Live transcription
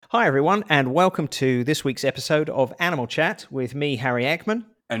Hi, everyone, and welcome to this week's episode of Animal Chat with me, Harry Ekman.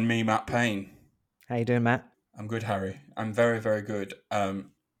 And me, Matt Payne. How you doing, Matt? I'm good, Harry. I'm very, very good.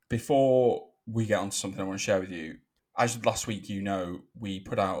 Before we get on to something I want to share with you, as last week, we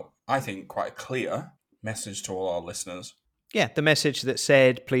put out, I think, quite a clear message to all our listeners. Yeah, the message that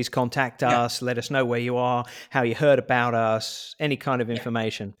said, please contact us, let us know where you are, how you heard about us, any kind of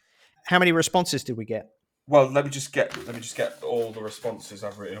information. How many responses did we get? Well, let me just get all the responses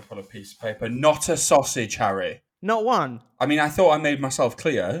I've written up on a piece of paper. Not a sausage, Harry. Not one. I mean, I thought I made myself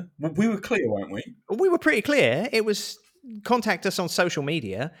clear. We were clear, weren't we? We were pretty clear. It was contact us on social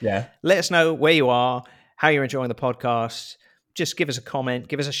media. Yeah. Let us know where you are, how you're enjoying the podcast. Just give us a comment,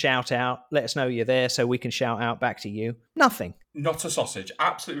 give us a shout out. Let us know you're there so we can shout out back to you. Nothing. Not a sausage.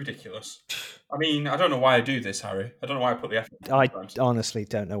 Absolutely ridiculous. I mean, I don't know why I do this, Harry. I don't know why I put the effort. I honestly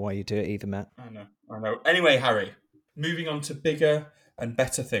don't know why you do it either, Matt. I know. Anyway, Harry, moving on to bigger and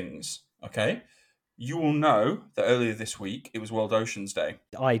better things, okay? You will know that earlier this week, it was World Oceans Day.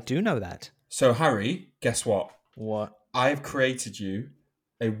 I do know that. So, Harry, guess what? What? I've created you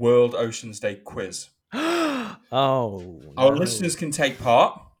a World Oceans Day quiz. Oh. Our listeners can take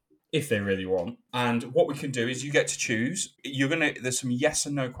part if they really want. And what we can do is you get to choose. There's some yes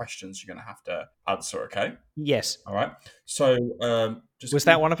and no questions you're going to have to answer, okay? Yes. All right. So, was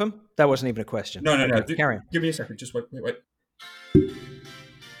that one of them? That wasn't even a question. No. Carry on. Give me a second. Just wait.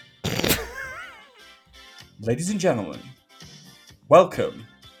 Ladies and gentlemen, welcome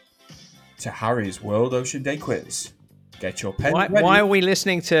to Harry's World Ocean Day quiz. Get your pen ready. Why are we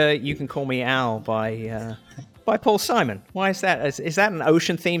listening to You Can Call Me Al by Paul Simon? Why is that? Is that an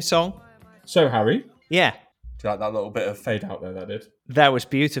ocean theme song? So, Harry? Yeah. Do you like that little bit of fade out there that did? That was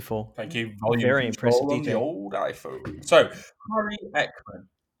beautiful. Thank you. Volume very impressive on the old iPhone. So, Harry Ekman,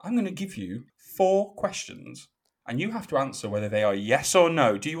 I'm going to give you 4 questions, and you have to answer whether they are yes or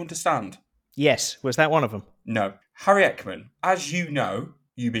no. Do you understand? Yes. Was that one of them? No. Harry Ekman, as you know,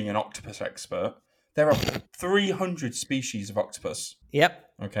 you being an octopus expert, there are 300 species of octopus. Yep.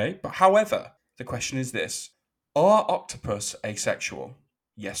 Okay, but however, the question is this. Are octopus asexual?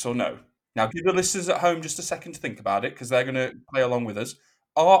 Yes or no? Now, give the listeners at home just a second to think about it, because they're going to play along with us.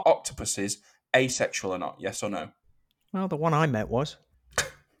 Are octopuses asexual or not? Yes or no? Well, the one I met was.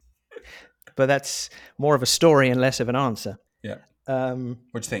 But that's more of a story and less of an answer. Yeah. What do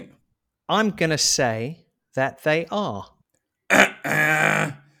you think? I'm going to say that they are.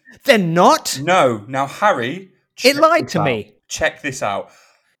 They're not? No. Now, Harry... It lied to me. Check this out.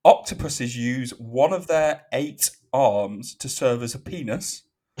 Octopuses use one of their 8 arms to serve as a penis.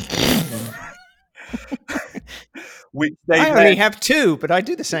 Which I only have 2, but I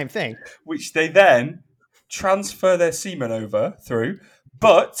do the same thing. Which they then transfer their semen over through.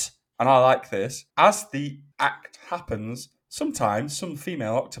 But, and I like this, as the act happens, sometimes some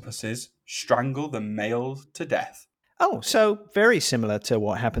female octopuses strangle the male to death. Oh, so very similar to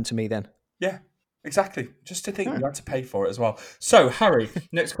what happened to me then. Yeah, exactly. Just to think you had to pay for it as well. So, Harry,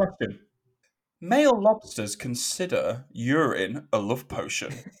 next question. Male lobsters consider urine a love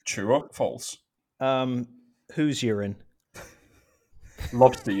potion. True or false? Whose urine?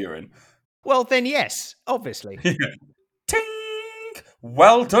 Lobster urine. Well, then yes, obviously. Ting!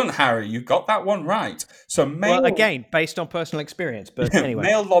 Well done, Harry. You got that one right. So well, again, based on personal experience, but anyway.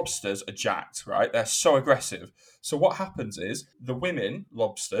 Male lobsters are jacked, right? They're so aggressive. So what happens is the women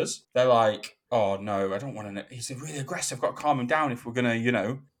lobsters, they're like, oh no, I don't want to. He's really aggressive. I've got to calm him down if we're going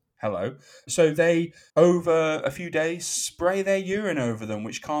to, hello. So they, over a few days, spray their urine over them,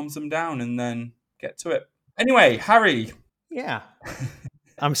 which calms them down, and then get to it. Anyway, Harry. Yeah.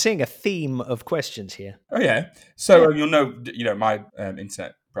 I'm seeing a theme of questions here. Oh, yeah. So you'll know, my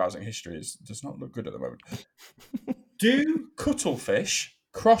internet browsing history does not look good at the moment. Do cuttlefish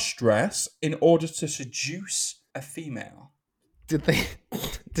cross-dress in order to seduce a female? Did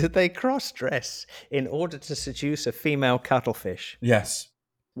they cross-dress in order to seduce a female cuttlefish? Yes.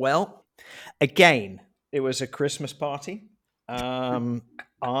 Well, again, it was a Christmas party.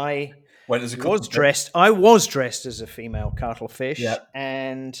 I was dressed as a female cuttlefish,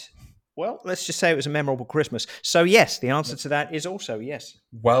 and well, let's just say it was a memorable Christmas. So yes, the answer to that is also yes.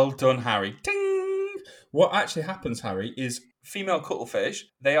 Well done, Harry. Ding! What actually happens, Harry, is female cuttlefish,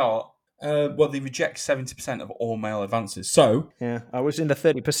 they are they reject 70% of all male advances. So yeah, I was in the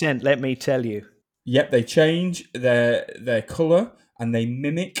 30%. Let me tell you. Yep, they change their colour and they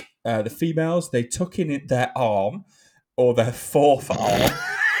mimic the females. They tuck in their arm or their fourth arm.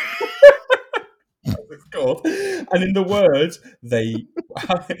 It's called. And in the words, they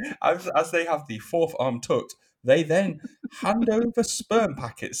as they have the fourth arm tucked, they then hand over sperm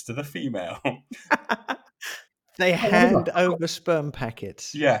packets to the female. They hand over sperm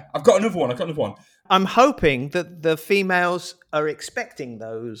packets. Yeah, I've got another one. I'm hoping that the females are expecting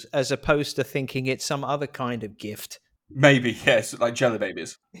those as opposed to thinking it's some other kind of gift. Maybe, yes, like jelly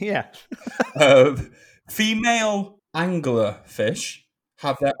babies. Yeah. Female anglerfish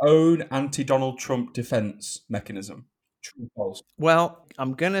have their own anti-Donald Trump defense mechanism. True or false? Well,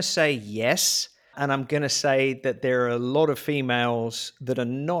 I'm going to say yes. And I'm going to say that there are a lot of females that are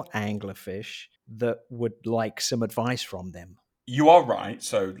not anglerfish that would like some advice from them. You are right.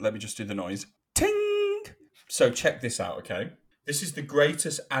 So let me just do the noise. Ting! So check this out, okay? This is the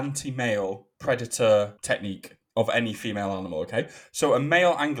greatest anti-male predator technique of any female animal, okay? So a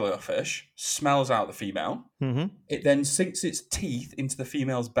male anglerfish smells out the female. Mm-hmm. It then sinks its teeth into the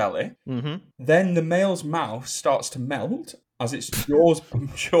female's belly. Mm-hmm. Then the male's mouth starts to melt as its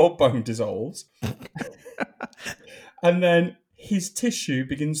jawbone dissolves. And then his tissue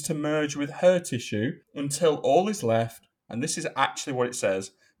begins to merge with her tissue until all is left, and this is actually what it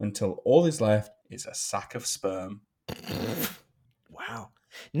says, until all is left is a sack of sperm. Wow.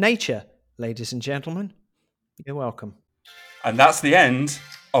 Nature, ladies and gentlemen. You're welcome. And that's the end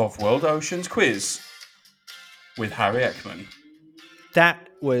of World Oceans Quiz with Harry Ekman. That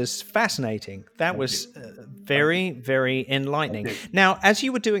was fascinating. That was very, very enlightening. Now, as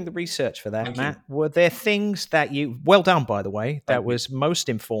you were doing the research for that, Matt, were there things that you... Well done, by the way. That was most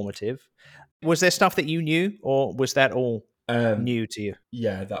informative. Was there stuff that you knew, or was that all new to you?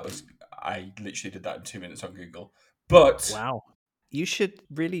 Yeah, that was... I literally did that in 2 minutes on Google. But... Wow. You should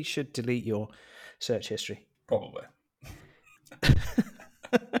delete your search history. Probably.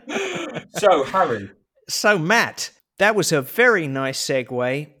 So, Harry. So, Matt... That was a very nice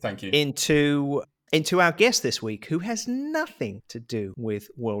segue. Thank you. Into our guest this week, who has nothing to do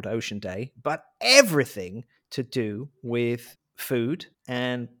with World Ocean Day, but everything to do with food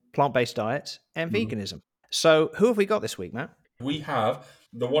and plant-based diets and veganism. So who have we got this week, Matt? We have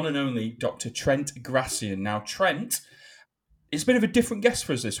the one and only Dr. Trent Grassian. Now, Trent is a bit of a different guest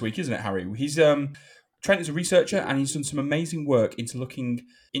for us this week, isn't it, Harry? Trent is a researcher, and he's done some amazing work into looking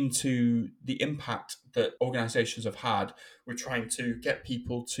into the impact that organisations have had with trying to get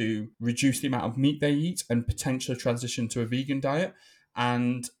people to reduce the amount of meat they eat and potentially transition to a vegan diet.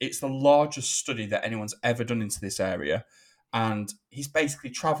 And it's the largest study that anyone's ever done into this area. And he's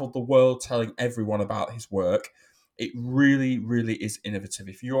basically travelled the world telling everyone about his work. It really, really is innovative.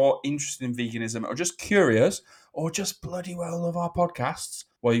 If you're interested in veganism or just curious or just bloody well love our podcasts,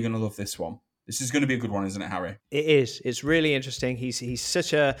 well, you're going to love this one. This is going to be a good one, isn't it, Harry? It is. It's really interesting. He's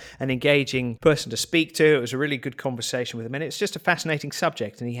such an engaging person to speak to. It was a really good conversation with him, and it's just a fascinating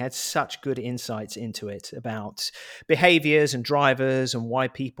subject, and he had such good insights into it about behaviors and drivers and why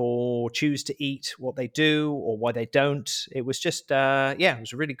people choose to eat what they do or why they don't. It was just, it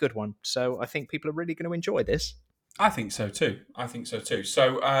was a really good one. So I think people are really going to enjoy this. I think so too.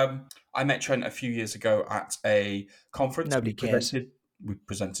 So I met Trent a few years ago at a conference. Nobody cares. We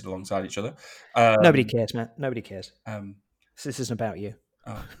presented alongside each other. Nobody cares, Matt. Nobody cares. This isn't about you.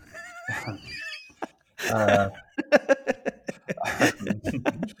 Oh.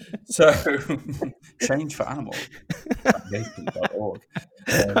 So, change for animals.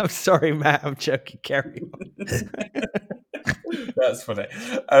 I'm sorry, Matt. I'm joking. Carry on. That's funny.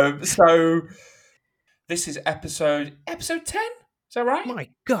 So, this is episode 10. Is that right? My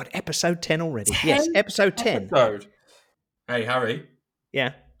God, episode 10 already. Yes, episode 10. Hey, Harry.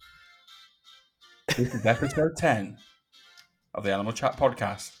 Yeah. This is episode 10 of the Animal Chat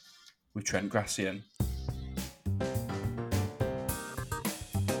podcast with Trent Grassian.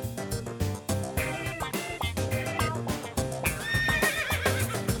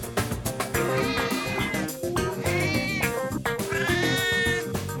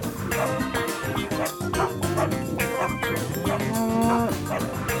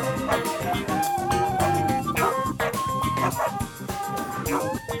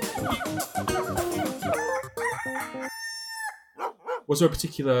 Was there a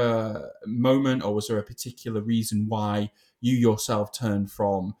particular moment or was there a particular reason why you yourself turned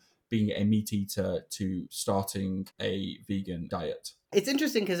from being a meat eater to starting a vegan diet? It's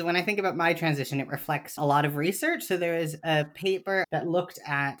interesting because when I think about my transition, it reflects a lot of research. So there is a paper that looked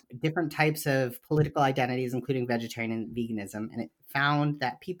at different types of political identities, including vegetarian and veganism, and it found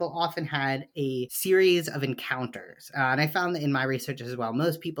that people often had a series of encounters. And I found that in my research as well,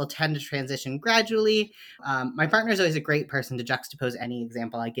 most people tend to transition gradually. My partner is always a great person to juxtapose any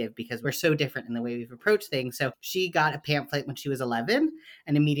example I give because we're so different in the way we've approached things. So she got a pamphlet when she was 11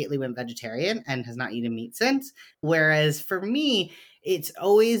 and immediately went vegetarian and has not eaten meat since. Whereas for me, it's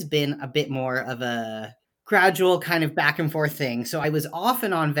always been a bit more of a gradual kind of back and forth thing. So I was off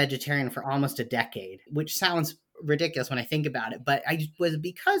and on vegetarian for almost a decade, which sounds ridiculous when I think about it, but I was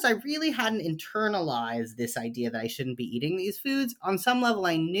because I really hadn't internalized this idea that I shouldn't be eating these foods. On some level,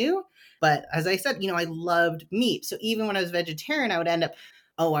 I knew, but as I said, I loved meat. So even when I was vegetarian, I would end up,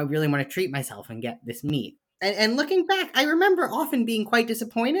 oh, I really want to treat myself and get this meat. And looking back, I remember often being quite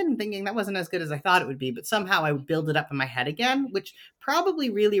disappointed and thinking that wasn't as good as I thought it would be, but somehow I would build it up in my head again, which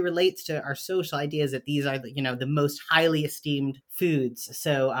probably really relates to our social ideas that these are, the most highly esteemed foods.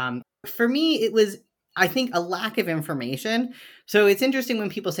 So for me, it was, I think, a lack of information. So it's interesting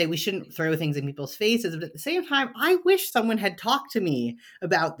when people say we shouldn't throw things in people's faces, but at the same time, I wish someone had talked to me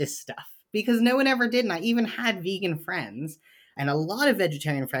about this stuff because no one ever did. And I even had vegan friends and a lot of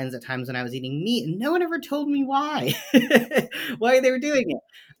vegetarian friends at times when I was eating meat, and no one ever told me why, why they were doing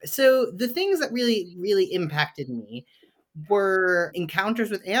it. So the things that really, really impacted me were encounters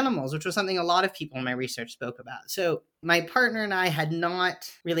with animals, which was something a lot of people in my research spoke about. So my partner and I had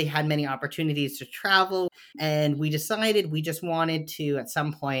not really had many opportunities to travel, and we decided we just wanted to, at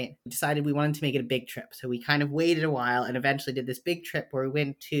some point, decided we wanted to make it a big trip. So we kind of waited a while and eventually did this big trip where we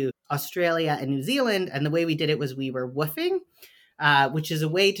went to Australia and New Zealand. And the way we did it was we were woofing, which is a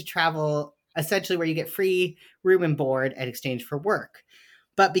way to travel essentially where you get free room and board in exchange for work.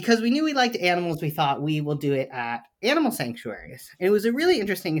 But because we knew we liked animals, we thought we will do it at animal sanctuaries. And it was a really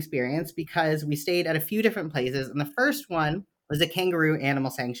interesting experience because we stayed at a few different places. And the first one was a kangaroo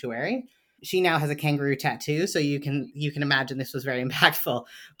animal sanctuary. She now has a kangaroo tattoo, so you can imagine this was very impactful.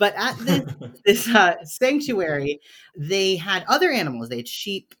 But at this sanctuary, they had other animals. They had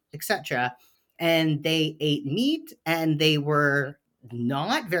sheep, etc., and they ate meat, and they were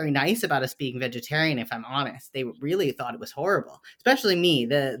not very nice about us being vegetarian, if I'm honest. They really thought it was horrible, especially me.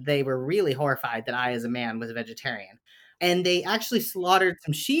 They were really horrified that I, as a man, was a vegetarian. And they actually slaughtered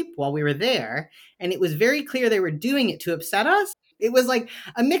some sheep while we were there. And it was very clear they were doing it to upset us. It was like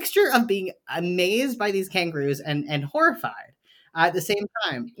a mixture of being amazed by these kangaroos and horrified at the same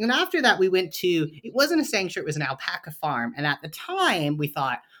time. And after that, we went to, it wasn't a sanctuary, it was an alpaca farm. And at the time, we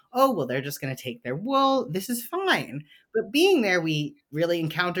thought, oh, well, they're just going to take their wool. This is fine. But being there, we really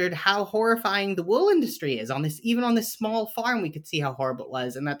encountered how horrifying the wool industry is on this, even on this small farm, we could see how horrible it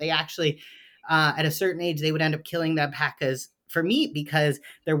was. And that they actually, at a certain age, they would end up killing the alpacas for meat because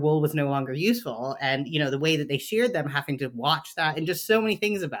their wool was no longer useful. And, the way that they sheared them, having to watch that and just so many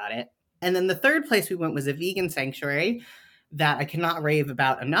things about it. And then the third place we went was a vegan sanctuary that I cannot rave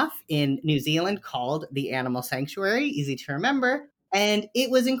about enough in New Zealand called the Animal Sanctuary, easy to remember. And it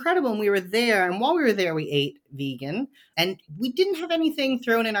was incredible. And we were there. And while we were there, we ate vegan. And we didn't have anything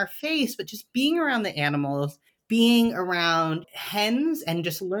thrown in our face, but just being around the animals, being around hens and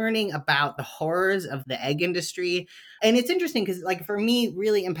just learning about the horrors of the egg industry. And it's interesting because, like, for me,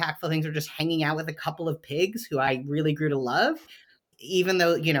 really impactful things are just hanging out with a couple of pigs who I really grew to love. Even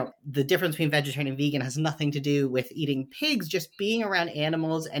though, the difference between vegetarian and vegan has nothing to do with eating pigs, just being around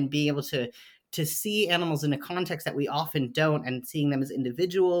animals and being able to see animals in a context that we often don't, and seeing them as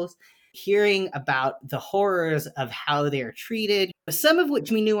individuals, hearing about the horrors of how they are treated, some of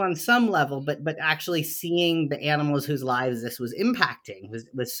which we knew on some level, but actually seeing the animals whose lives this was impacting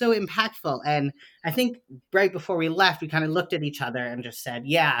was so impactful. And I think right before we left, we kind of looked at each other and just said,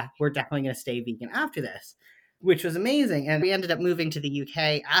 yeah, we're definitely going to stay vegan after this, which was amazing. And we ended up moving to the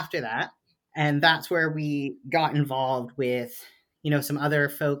UK after that. And that's where we got involved with, some other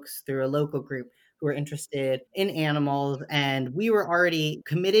folks through a local group who were interested in animals. And we were already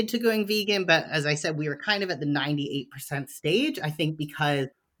committed to going vegan. But as I said, we were kind of at the 98% stage, I think, because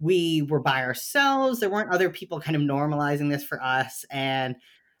we were by ourselves. There weren't other people kind of normalizing this for us. And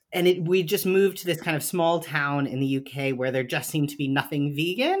we just moved to this kind of small town in the UK where there just seemed to be nothing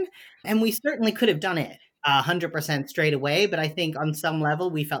vegan. And we certainly could have done it 100% straight away. But I think on some level,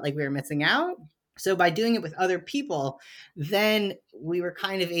 we felt like we were missing out. So by doing it with other people, then we were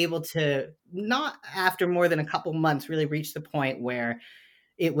kind of able to, not after more than a couple months, really reach the point where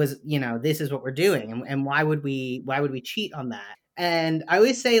it was, this is what we're doing. And why would we cheat on that? And I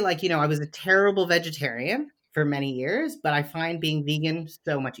always say, like, I was a terrible vegetarian for many years, but I find being vegan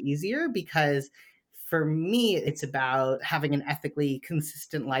so much easier because for me, it's about having an ethically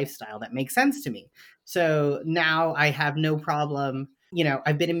consistent lifestyle that makes sense to me. So now I have no problem.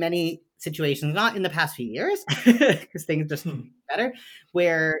 I've been in many situations, not in the past few years, because things just better,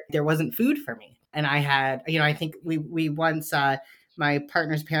 where there wasn't food for me. And I had, I think we once, my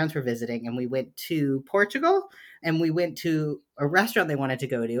partner's parents were visiting and we went to Portugal and we went to a restaurant they wanted to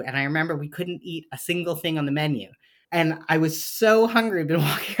go to. And I remember we couldn't eat a single thing on the menu And I was so hungry, I'd been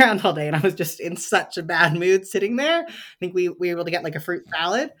walking around all day, and I was just in such a bad mood sitting there. I think we were able to get like a fruit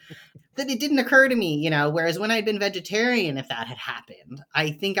salad, that it didn't occur to me, whereas when I'd been vegetarian, if that had happened,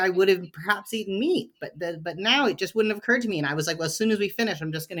 I think I would have perhaps eaten meat, but now it just wouldn't have occurred to me. And I was like, well, as soon as we finish,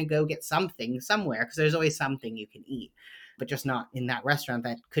 I'm just going to go get something somewhere, because there's always something you can eat, but just not in that restaurant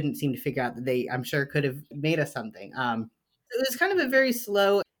that couldn't seem to figure out that they, I'm sure, could have made us something. It was kind of a very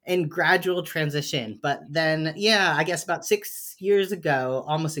slow and gradual transition. But then, yeah, I guess about 6 years ago,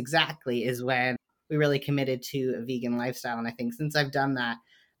 almost exactly, is when we really committed to a vegan lifestyle. And I think since I've done that,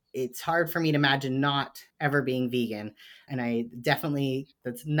 it's hard for me to imagine not ever being vegan. And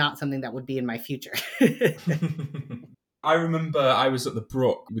that's not something that would be in my future. I remember I was at the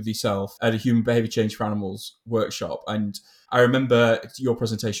Brook with yourself at a human behaviour change for animals workshop, and I remember your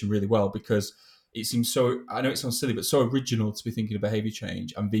presentation really well because it seems so, I know it sounds silly, but so original to be thinking of behaviour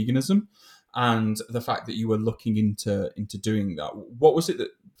change and veganism, and the fact that you were looking into doing that. What was it that,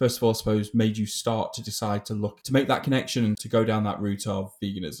 first of all, I suppose, made you start to decide to make that connection and to go down that route of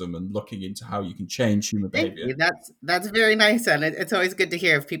veganism and looking into how you can change human Thank behaviour? you. That's very nice, and it's always good to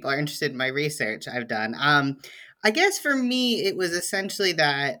hear if people are interested in my research I've done. I guess for me, it was essentially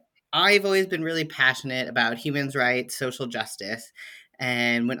that I've always been really passionate about human rights, social justice,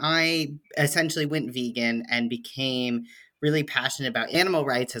 and when I essentially went vegan and became really passionate about animal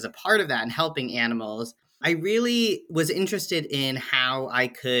rights as a part of that and helping animals, I really was interested in how I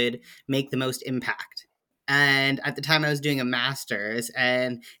could make the most impact. And at the time I was doing a master's,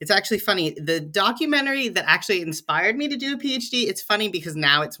 and it's actually funny, the documentary that actually inspired me to do a PhD, it's funny because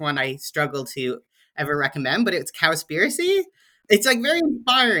now it's one I struggle to ever recommend, but it's Cowspiracy. It's like very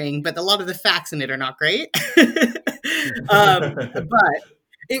inspiring, but a lot of the facts in it are not great. But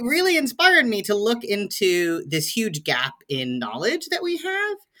it really inspired me to look into this huge gap in knowledge that we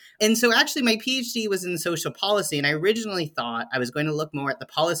have. And so actually my PhD was in social policy, and I originally thought I was going to look more at the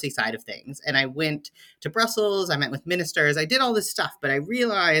policy side of things. And I went to Brussels, I met with ministers, I did all this stuff, but I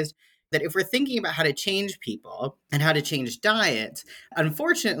realized that if we're thinking about how to change people and how to change diets,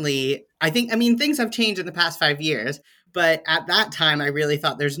 unfortunately, things have changed in the past 5 years, but at that time, I really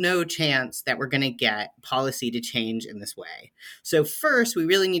thought there's no chance that we're going to get policy to change in this way. So first, we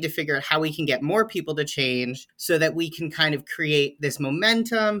really need to figure out how we can get more people to change so that we can kind of create this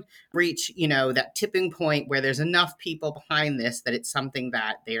momentum, reach, that tipping point where there's enough people behind this that it's something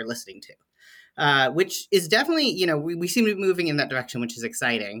that they are listening to. Which is definitely, we seem to be moving in that direction, which is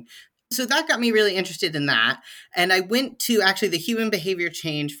exciting. So that got me really interested in that. And I went to actually the Human Behavior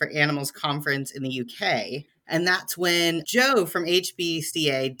Change for Animals conference in the UK. And that's when Joe from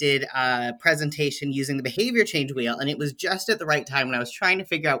HBCA did a presentation using the behavior change wheel. And it was just at the right time when I was trying to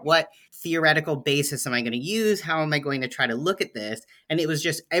figure out what theoretical basis am I going to use? How am I going to try to look at this? And it was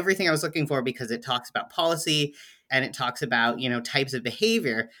just everything I was looking for, because it talks about policy and it talks about, types of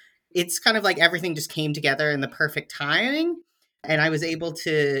behavior. It's kind of like everything just came together in the perfect timing. And I was able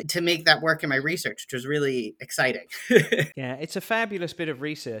to make that work in my research, which was really exciting. Yeah, it's a fabulous bit of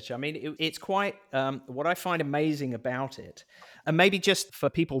research. I mean, it's quite what I find amazing about it. And maybe just for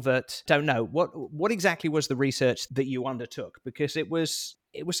people that don't know, what exactly was the research that you undertook? Because it was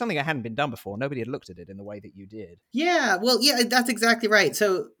something that hadn't been done before. Nobody had looked at it in the way that you did. Yeah, well, yeah, that's exactly right.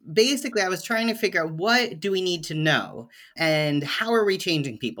 So basically, I was trying to figure out, what do we need to know and how are we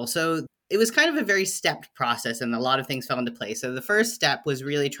changing people? So it was kind of a very stepped process, and a lot of things fell into place. So the first step was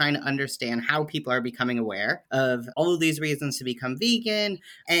really trying to understand how people are becoming aware of all of these reasons to become vegan.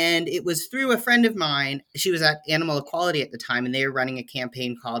 And it was through a friend of mine. She was at Animal Equality at the time, and they were running a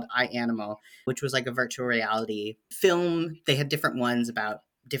campaign called I Animal, which was like a virtual reality film. They had different ones about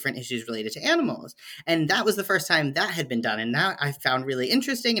different issues related to animals. And that was the first time that had been done. And that I found really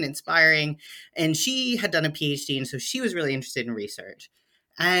interesting and inspiring. And she had done a PhD, and so she was really interested in research.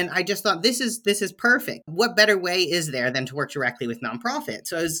 And I just thought, this is perfect. What better way is there than to work directly with nonprofits?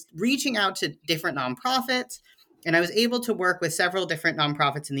 So I was reaching out to different nonprofits, and I was able to work with several different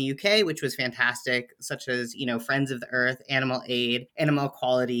nonprofits in the UK, which was fantastic, such as, Friends of the Earth, Animal Aid, Animal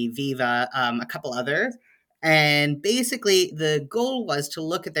Equality, Viva, a couple others. And basically, the goal was to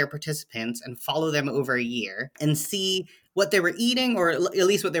look at their participants and follow them over a year and see what they were eating, or at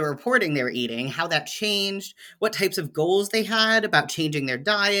least what they were reporting they were eating, how that changed, what types of goals they had about changing their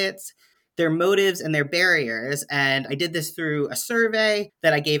diets, their motives, and their barriers. And I did this through a survey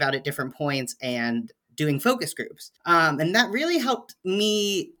that I gave out at different points and doing focus groups. And that really helped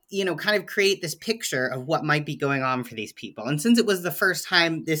me, kind of create this picture of what might be going on for these people. And since it was the first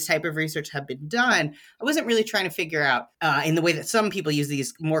time this type of research had been done, I wasn't really trying to figure out in the way that some people use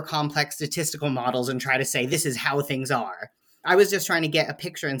these more complex statistical models and try to say, this is how things are. I was just trying to get a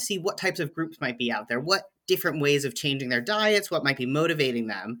picture and see what types of groups might be out there, what different ways of changing their diets, what might be motivating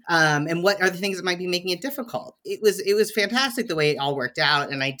them, and what are the things that might be making it difficult. It was fantastic the way it all worked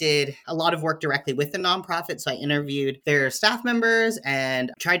out, and I did a lot of work directly with the nonprofit. So I interviewed their staff members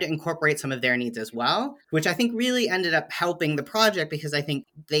and tried to incorporate some of their needs as well, which I think really ended up helping the project because I think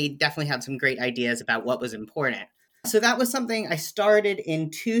they definitely had some great ideas about what was important. So that was something I started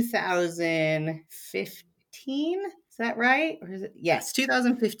in 2015. Is that right? Or is it? Yes,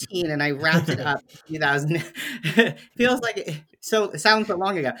 2015, and I wrapped it up in 2000. Feels like it sounds so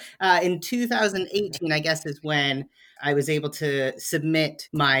long ago. In 2018, I guess, is when I was able to submit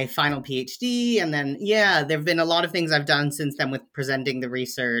my final PhD. And then, yeah, there have been a lot of things I've done since then with presenting the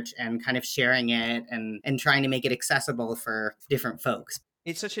research and kind of sharing it and trying to make it accessible for different folks.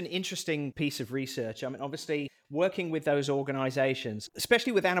 It's such an interesting piece of research. I mean, obviously, working with those organizations,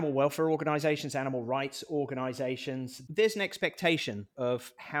 especially with animal welfare organizations, animal rights organizations, there's an expectation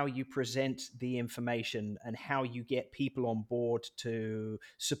of how you present the information and how you get people on board to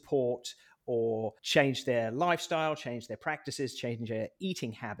support or change their lifestyle, change their practices, change their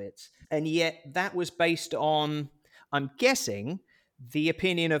eating habits. And yet that was based on, I'm guessing, the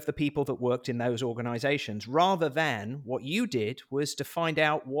opinion of the people that worked in those organizations, rather than what you did was to find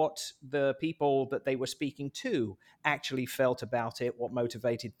out what the people that they were speaking to actually felt about it, what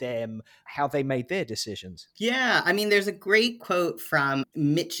motivated them, how they made their decisions. Yeah, I mean, there's a great quote from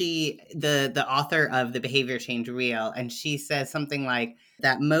Mitchie, the author of The Behavior Change Reel, and she says something like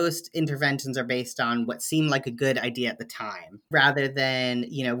that most interventions are based on what seemed like a good idea at the time, rather than,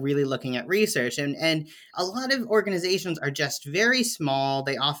 really looking at research. And a lot of organizations are just very small.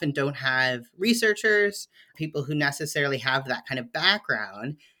 They often don't have researchers, people who necessarily have that kind of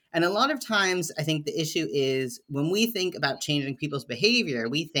background. And a lot of times, I think the issue is when we think about changing people's behavior,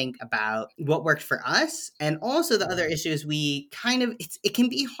 we think about what worked for us. And also the other issue is it can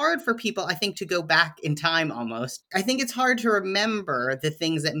be hard for people, I think, to go back in time almost. I think it's hard to remember the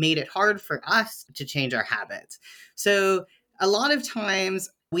things that made it hard for us to change our habits. So a lot of times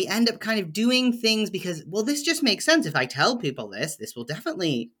we end up kind of doing things because, well, this just makes sense. If I tell people this will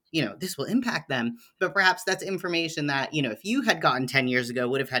definitely, this will impact them. But perhaps that's information that, if you had gotten 10 years ago,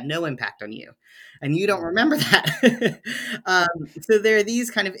 would have had no impact on you. And you don't remember that. So there are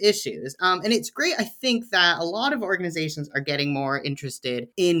these kind of issues. And it's great. I think that a lot of organizations are getting more interested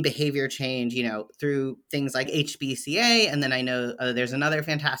in behavior change, through things like HBCA. And then I know there's another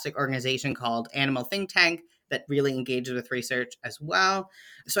fantastic organization called Animal Think Tank that really engages with research as well.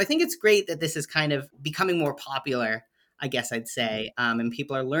 So I think it's great that this is kind of becoming more popular, I guess I'd say, and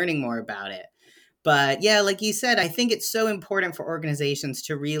people are learning more about it. But yeah, like you said, I think it's so important for organizations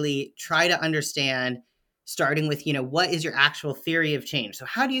to really try to understand, starting with, what is your actual theory of change? So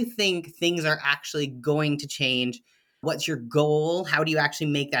how do you think things are actually going to change? What's your goal? How do you actually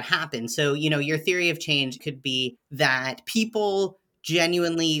make that happen? So, your theory of change could be that people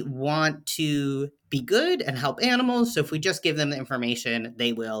genuinely want to be good and help animals. So if we just give them the information,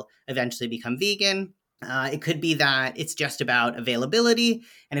 they will eventually become vegan. It could be that it's just about availability.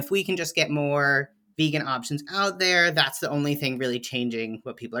 And if we can just get more vegan options out there, that's the only thing really changing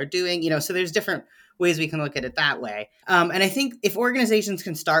what people are doing. So there's different ways we can look at it that way. And I think if organizations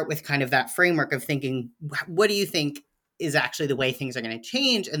can start with kind of that framework of thinking, what do you think is actually the way things are going to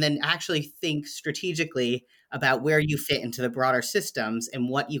change? And then actually think strategically about where you fit into the broader systems and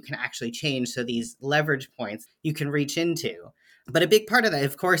what you can actually change. So these leverage points you can reach into. But a big part of that,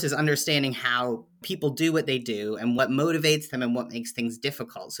 of course, is understanding how people do what they do and what motivates them and what makes things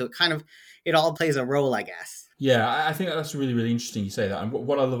difficult. So it all plays a role, I guess. Yeah, I think that's really, really interesting you say that. And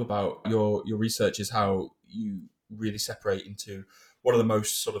what I love about your research is how you really separate into what are the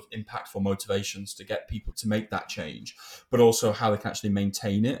most sort of impactful motivations to get people to make that change, but also how they can actually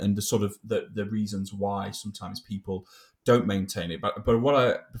maintain it and the sort of the reasons why sometimes people don't maintain it. But before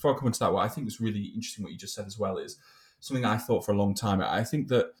I come into that, what I think is really interesting what you just said as well is something I thought for a long time. I think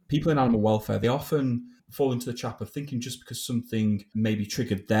that people in animal welfare, they often fall into the trap of thinking just because something maybe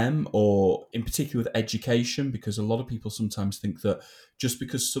triggered them, or in particular with education, because a lot of people sometimes think that just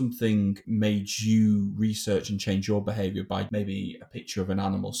because something made you research and change your behavior by maybe a picture of an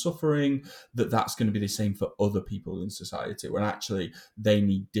animal suffering, that's going to be the same for other people in society, when actually they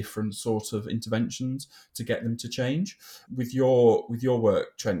need different sorts of interventions to get them to change. With your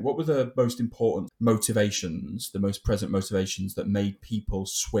work, Trent, what were the most important motivations, the most present motivations that made people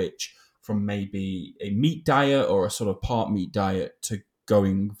switch from maybe a meat diet or a sort of part meat diet to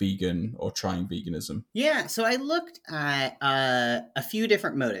going vegan or trying veganism? Yeah, so I looked at a few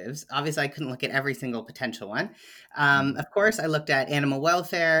different motives. Obviously, I couldn't look at every single potential one. Of course, I looked at animal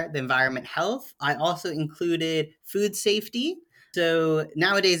welfare, the environment, health. I also included food safety. So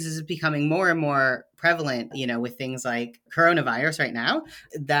nowadays, this is becoming more and more prevalent, with things like coronavirus right now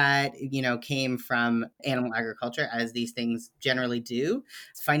that, came from animal agriculture, as these things generally do.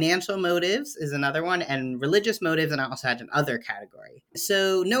 Financial motives is another one, and religious motives, and I also had an other category.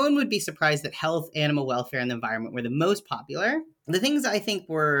 So no one would be surprised that health, animal welfare, and the environment were the most popular. The things I think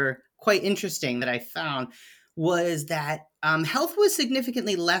were quite interesting that I found was that health was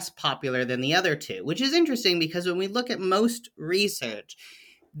significantly less popular than the other two, which is interesting because when we look at most research,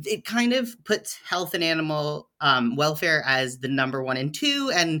 it kind of puts health and animal welfare as the number 1 and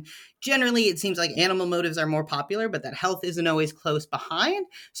 2. And generally, it seems like animal motives are more popular, but that health isn't always close behind.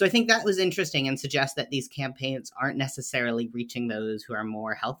 So I think that was interesting and suggests that these campaigns aren't necessarily reaching those who are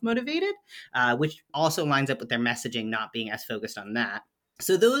more health motivated, which also lines up with their messaging not being as focused on that.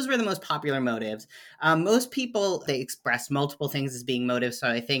 So those were the most popular motives. Most people, they expressed multiple things as being motives. So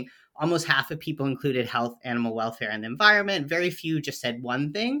I think almost half of people included health, animal welfare, and the environment. Very few just said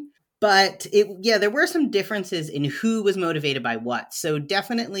one thing. But there were some differences in who was motivated by what. So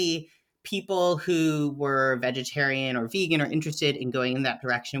definitely people who were vegetarian or vegan or interested in going in that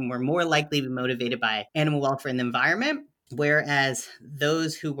direction were more likely to be motivated by animal welfare and the environment. Whereas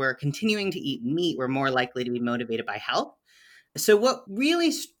those who were continuing to eat meat were more likely to be motivated by health. So what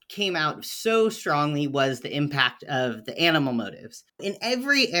really came out so strongly was the impact of the animal motives. In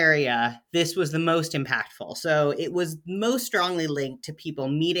every area, this was the most impactful. So it was most strongly linked to people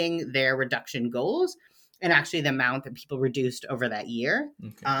meeting their reduction goals and actually the amount that people reduced over that year.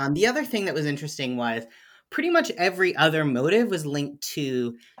 Okay. The other thing that was interesting was pretty much every other motive was linked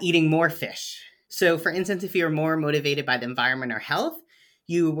to eating more fish. So for instance, if you're more motivated by the environment or health,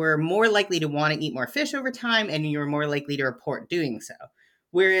 you were more likely to want to eat more fish over time, and you were more likely to report doing so.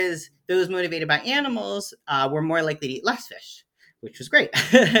 Whereas those motivated by animals were more likely to eat less fish, which was great.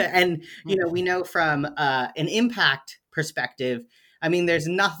 And, we know from an impact perspective, I mean, there's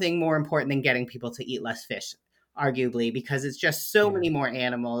nothing more important than getting people to eat less fish, arguably, because it's just so many more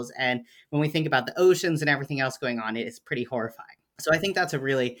animals. And when we think about the oceans and everything else going on, it's pretty horrifying. So I think that's a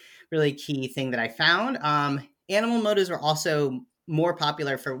really, really key thing that I found. Animal motives were also more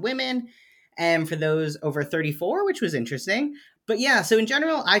popular for women and for those over 34, which was interesting. But yeah, so in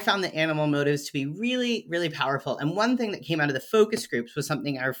general, I found the animal motives to be really, really powerful. And one thing that came out of the focus groups was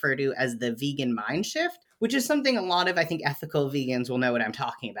something I refer to as the vegan mind shift, which is something a lot of, I think, ethical vegans will know what I'm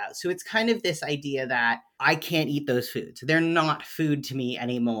talking about. So it's kind of this idea that I can't eat those foods. They're not food to me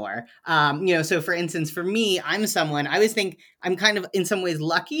anymore. So for instance, for me, I always think I'm kind of in some ways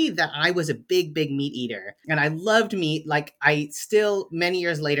lucky that I was a big, big meat eater and I loved meat. Like many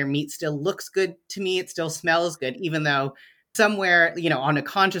years later, meat still looks good to me. It still smells good, even though somewhere, on a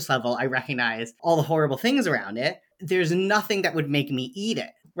conscious level, I recognize all the horrible things around it. There's nothing that would make me eat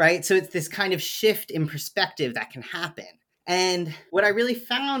it, right? So it's this kind of shift in perspective that can happen. And what I really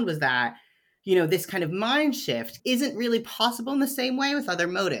found was that, this kind of mind shift isn't really possible in the same way with other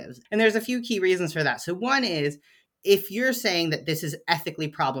motives. And there's a few key reasons for that. So one is, if you're saying that this is ethically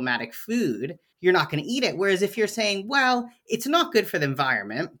problematic food, you're not going to eat it. Whereas if you're saying, well, it's not good for the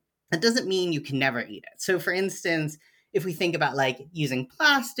environment, that doesn't mean you can never eat it. So for instance, if we think about like using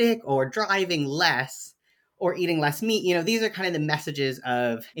plastic or driving less or eating less meat, these are kind of the messages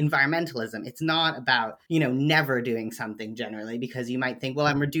of environmentalism. It's not about, never doing something generally, because you might think, well,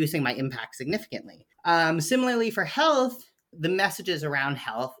 I'm reducing my impact significantly. Similarly for health, the messages around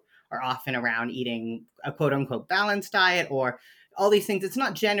health are often around eating a quote unquote balanced diet or all these things. It's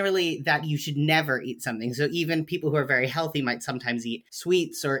not generally that you should never eat something. So even people who are very healthy might sometimes eat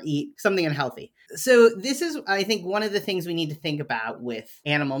sweets or eat something unhealthy. So this is, I think, one of the things we need to think about with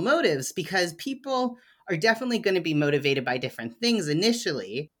animal motives, because people are definitely going to be motivated by different things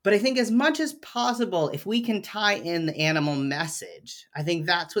initially. But I think as much as possible, if we can tie in the animal message, I think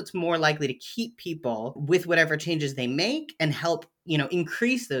that's what's more likely to keep people with whatever changes they make and help,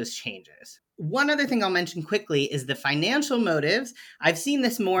 increase those changes. One other thing I'll mention quickly is the financial motives. I've seen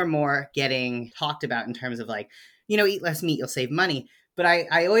this more and more getting talked about in terms of like, eat less meat, you'll save money. But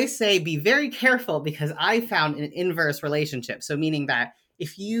I always say be very careful, because I found an inverse relationship. So meaning that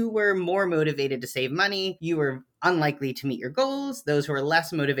if you were more motivated to save money, you were unlikely to meet your goals. Those who are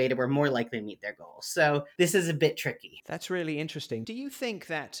less motivated were more likely to meet their goals. So this is a bit tricky. That's really interesting. Do you think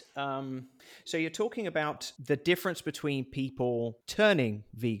that, so you're talking about the difference between people turning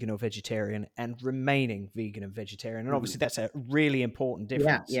vegan or vegetarian and remaining vegan and vegetarian. And obviously that's a really important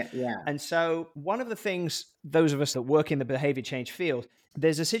difference. Yeah. And so one of the things, those of us that work in the behavior change field,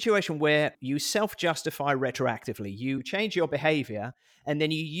 there's a situation where you self-justify retroactively. You change your behavior and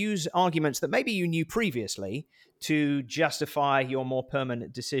then you use arguments that maybe you knew previously to justify your more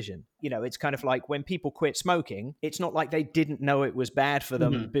permanent decision. it's kind of like when people quit smoking, it's not like they didn't know it was bad for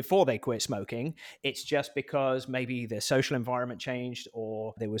them before they quit smoking. It's just because maybe their social environment changed,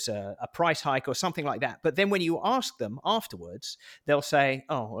 or there was a price hike or something like that. But then when you ask them afterwards, they'll say,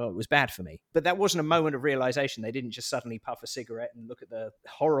 oh, well, it was bad for me. But that wasn't a moment of realization. They didn't just suddenly puff a cigarette and look at the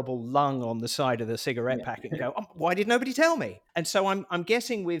horrible lung on the side of the cigarette packet and go, oh, why did nobody tell me? And so I'm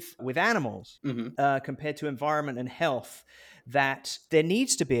guessing with animals, compared to environment and health, that there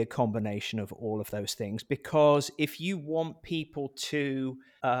needs to be a combination of all of those things. Because if you want people to,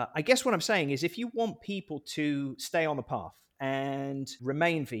 I guess what I'm saying is, if you want people to stay on the path and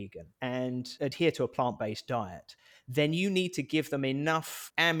remain vegan and adhere to a plant-based diet, then you need to give them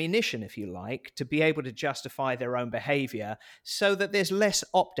enough ammunition, if you like, to be able to justify their own behavior, so that there's less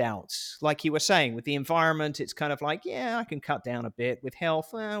opt-outs. Like you were saying, with the environment, it's kind of like, yeah, I can cut down a bit. With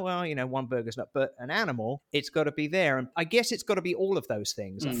health, well, one burger's not. But an animal, it's got to be there. And I guess it's got to be all of those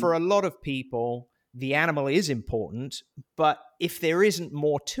things. For a lot of people, the animal is important, but if there isn't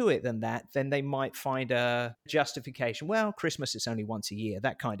more to it than that, then they might find a justification. Well, Christmas is only once a year,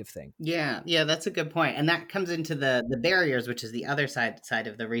 that kind of thing. Yeah, that's a good point. And that comes into the barriers, which is the other side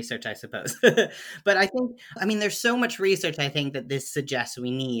of the research, I suppose. But I think, there's so much research, I think, that this suggests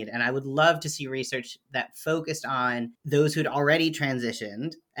we need. And I would love to see research that focused on those who'd already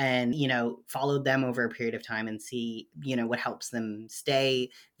transitioned and, followed them over a period of time and see, what helps them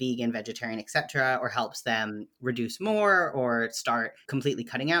stay vegan, vegetarian, etc., or helps them reduce more or start completely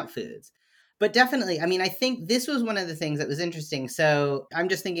cutting out foods. But definitely, I think this was one of the things that was interesting. So I'm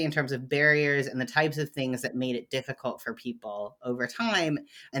just thinking in terms of barriers and the types of things that made it difficult for people over time.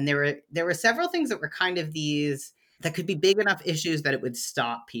 And there were several things that were kind of these that could be big enough issues that it would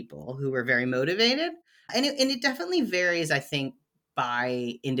stop people who were very motivated. And it definitely varies, I think,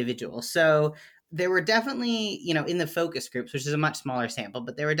 by individual. So there were definitely, in the focus groups, which is a much smaller sample,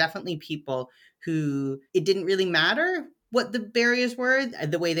 but there were definitely people who it didn't really matter what the barriers were,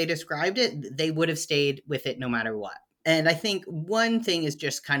 the way they described it, they would have stayed with it no matter what. And I think one thing is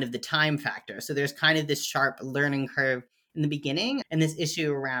just kind of the time factor. So there's kind of this sharp learning curve in the beginning and this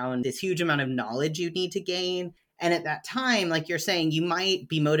issue around this huge amount of knowledge you need to gain. And at that time, like you're saying, you might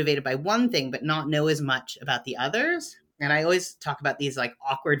be motivated by one thing, but not know as much about the others. And I always talk about these like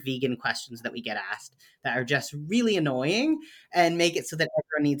awkward vegan questions that we get asked that are just really annoying and make it so that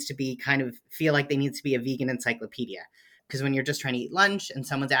everyone needs to be kind of feel like they need to be a vegan encyclopedia. Because when you're just trying to eat lunch and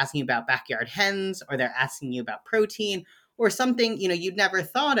someone's asking you about backyard hens, or they're asking you about protein or something, you'd never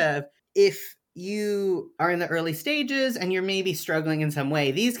thought of, if you are in the early stages and you're maybe struggling in some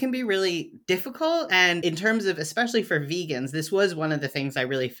way, these can be really difficult. And in terms of, especially for vegans, this was one of the things I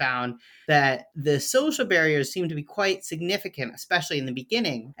really found, that the social barriers seem to be quite significant, especially in the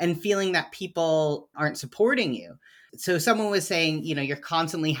beginning, and feeling that people aren't supporting you. So someone was saying, you're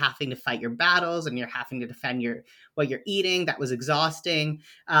constantly having to fight your battles and you're having to defend what you're eating. That was exhausting.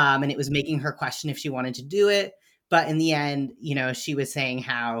 And it was making her question if she wanted to do it. But in the end, she was saying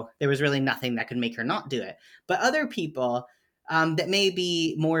how there was really nothing that could make her not do it. But other people, that may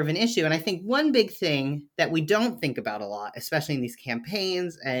be more of an issue. And I think one big thing that we don't think about a lot, especially in these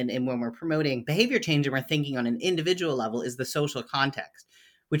campaigns and when we're promoting behavior change and we're thinking on an individual level, is the social context,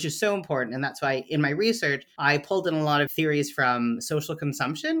 which is so important. And that's why in my research, I pulled in a lot of theories from social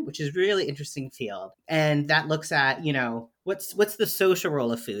consumption, which is a really interesting field. And that looks at, what's the social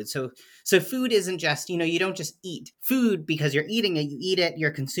role of food? So food isn't just, you don't just eat food because you're eating it. You eat it,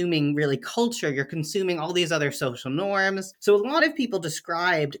 you're consuming really culture, you're consuming all these other social norms. So a lot of people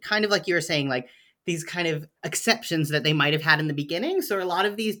described, kind of like you were saying, like these kind of exceptions that they might have had in the beginning. So a lot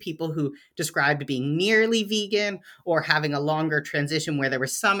of these people who described being nearly vegan or having a longer transition where there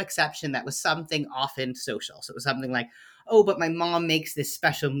was some exception that was something often social. So it was something like, oh, but my mom makes this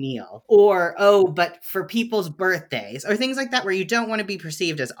special meal, or, oh, but for people's birthdays, or things like that, where you don't want to be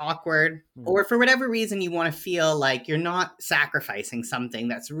perceived as awkward, or for whatever reason, you want to feel like you're not sacrificing something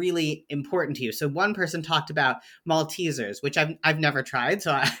that's really important to you. So one person talked about Maltesers, which I've never tried.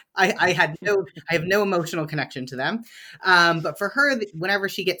 So I have no emotional connection to them. But for her, whenever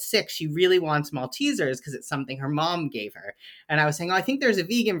she gets sick, she really wants Maltesers because it's something her mom gave her. And I was saying, oh, I think there's a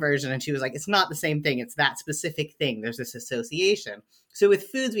vegan version. And she was like, it's not the same thing. It's that specific thing. There's this association. So with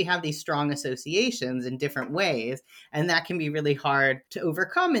foods, we have these strong associations in different ways, and that can be really hard to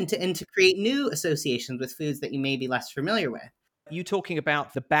overcome and to create new associations with foods that you may be less familiar with. You talking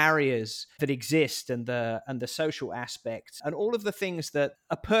about the barriers that exist and the social aspect and all of the things that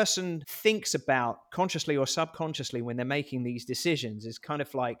a person thinks about consciously or subconsciously when they're making these decisions is kind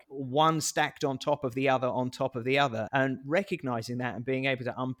of like one stacked on top of the other on top of the other. And recognizing that and being able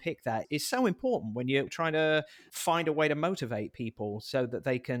to unpick that is so important when you're trying to find a way to motivate people so that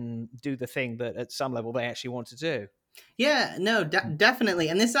they can do the thing that at some level they actually want to do. Yeah, no, definitely.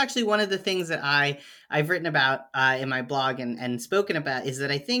 And this is actually one of the things that I've written about in my blog and spoken about, is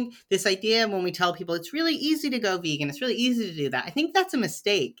that I think this idea when we tell people it's really easy to go vegan, it's really easy to do that. I think that's a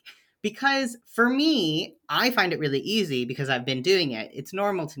mistake, because for me, I find it really easy because I've been doing it. It's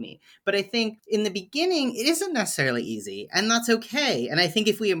normal to me. But I think in the beginning, it isn't necessarily easy, and that's okay. And I think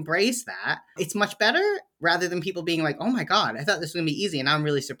if we embrace that, it's much better, rather than people being like, oh my God, I thought this was going to be easy and now I'm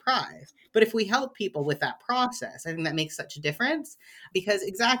really surprised. But if we help people with that process, I think that makes such a difference, because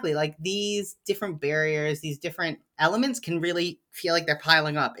exactly like these different barriers, these different elements can really feel like they're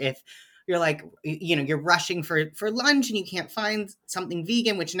piling up. If you're like, you're rushing for lunch and you can't find something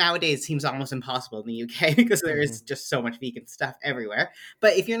vegan, which nowadays seems almost impossible in the UK because there is just so much vegan stuff everywhere.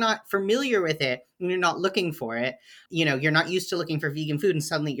 But if you're not familiar with it and you're not looking for it, you're not used to looking for vegan food, and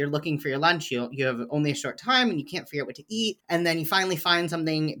suddenly you're looking for your lunch, you have only a short time and you can't figure out what to eat. And then you finally find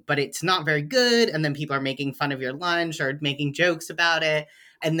something, but it's not very good. And then people are making fun of your lunch or making jokes about it.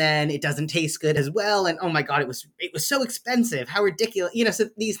 And then it doesn't taste good as well. And oh my God, it was so expensive. How ridiculous. So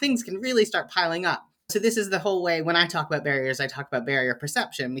these things can really start piling up. So this is the whole way when I talk about barriers, I talk about barrier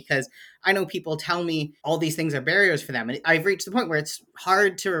perception, because I know people tell me all these things are barriers for them. And I've reached the point where it's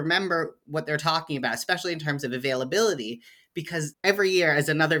hard to remember what they're talking about, especially in terms of availability, because every year as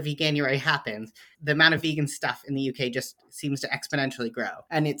another Veganuary happens, the amount of vegan stuff in the UK just seems to exponentially grow.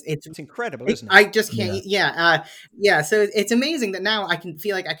 And it's incredible, isn't it? I just can't. So it's amazing that now I can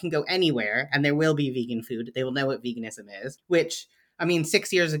feel like I can go anywhere and there will be vegan food. They will know what veganism is, which, I mean,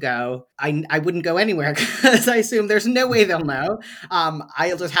 6 years ago, I wouldn't go anywhere because I assume there's no way they'll know.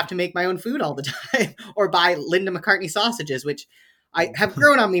 I'll just have to make my own food all the time or buy Linda McCartney sausages, which I have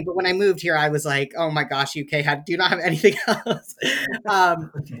grown on me. But when I moved here, I was like, oh my gosh, UK do not have anything else.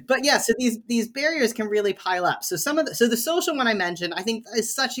 But yeah, so these barriers can really pile up. So the social one I mentioned, I think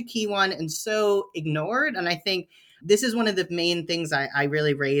is such a key one and so ignored. And I think this is one of the main things I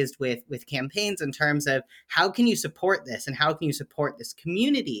really raised with campaigns in terms of how can you support this and how can you support this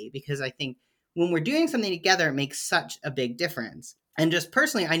community? Because I think when we're doing something together, it makes such a big difference. And just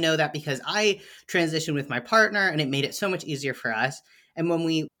personally, I know that because I transitioned with my partner and it made it so much easier for us. And when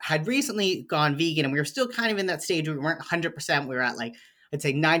we had recently gone vegan and we were still kind of in that stage, we weren't 100%, we were at like, I'd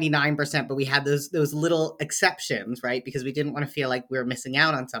say 99%, but we had those little exceptions, right? Because we didn't want to feel like we were missing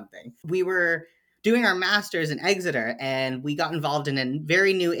out on something. We were doing our master's in Exeter and we got involved in a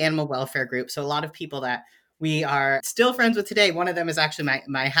very new animal welfare group. So a lot of people that we are still friends with today, one of them is actually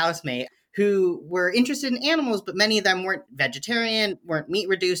my housemate, who were interested in animals, but many of them weren't vegetarian, weren't meat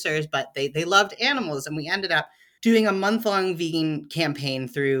reducers, but they loved animals. And we ended up doing a month-long vegan campaign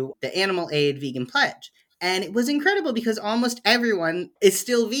through the Animal Aid Vegan Pledge. And it was incredible because almost everyone is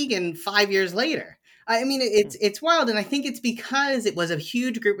still vegan 5 years later. I mean, it's wild. And I think it's because it was a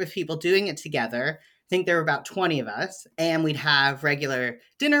huge group of people doing it together. I think there were about 20 of us, and we'd have regular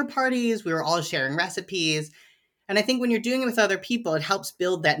dinner parties. We were all sharing recipes. And I think when you're doing it with other people, it helps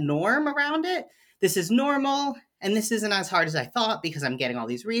build that norm around it. This is normal, and this isn't as hard as I thought because I'm getting all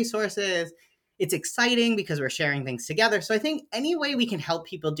these resources. It's exciting because we're sharing things together. So I think any way we can help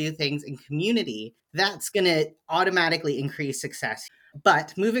people do things in community, that's going to automatically increase success.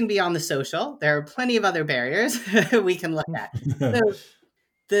 But moving beyond the social, there are plenty of other barriers we can look at. So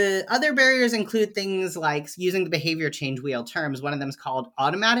the other barriers include things like using the behavior change wheel terms. One of them is called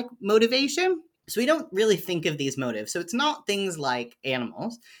automatic motivation. So we don't really think of these motives. So it's not things like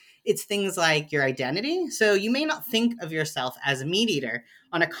animals. It's things like your identity. So you may not think of yourself as a meat eater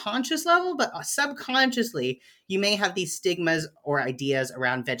on a conscious level, but subconsciously, you may have these stigmas or ideas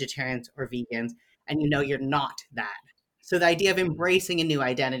around vegetarians or vegans, and you're not that. So the idea of embracing a new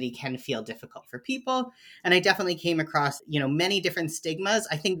identity can feel difficult for people. And I definitely came across, many different stigmas.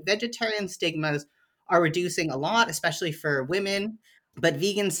 I think vegetarian stigmas are reducing a lot, especially for women. But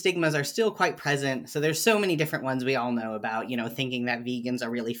vegan stigmas are still quite present. So there's so many different ones we all know about, thinking that vegans are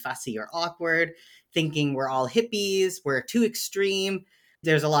really fussy or awkward, thinking we're all hippies, we're too extreme.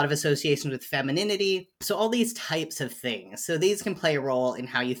 There's a lot of associations with femininity. So all these types of things. So these can play a role in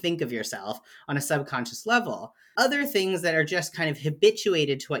how you think of yourself on a subconscious level. Other things that are just kind of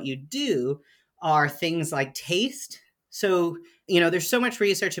habituated to what you do are things like taste. So, there's so much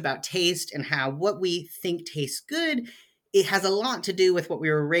research about taste and how what we think tastes good, it has a lot to do with what we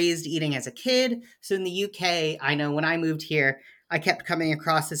were raised eating as a kid. So in the UK, I know when I moved here, I kept coming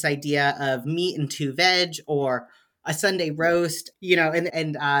across this idea of meat and 2 veg, or a Sunday roast,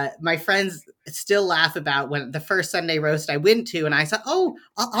 and my friends still laugh about when the first Sunday roast I went to, and I said, oh,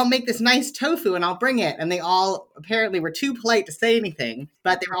 I'll make this nice tofu and I'll bring it. And they all apparently were too polite to say anything,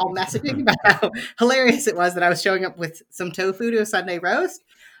 but they were all messaging about how hilarious it was that I was showing up with some tofu to a Sunday roast.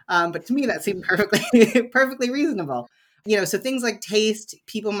 But to me, that seemed perfectly reasonable. So things like taste,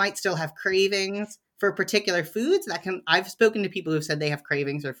 people might still have cravings for particular foods. I've spoken to people who've said they have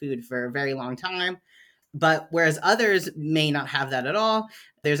cravings for food for a very long time. But whereas others may not have that at all,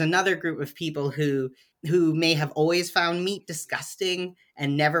 there's another group of people who may have always found meat disgusting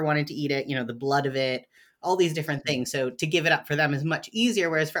and never wanted to eat it, the blood of it, all these different things. So to give it up for them is much easier.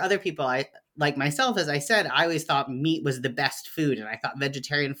 Whereas for other people, like myself, as I said, I always thought meat was the best food, and I thought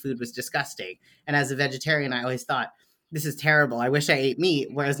vegetarian food was disgusting. And as a vegetarian, I always thought, this is terrible. I wish I ate meat.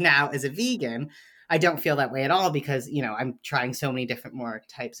 Whereas now, as a vegan, I don't feel that way at all, because, I'm trying so many different more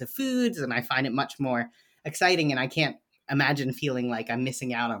types of foods, and I find it much more exciting, and I can't imagine feeling like I'm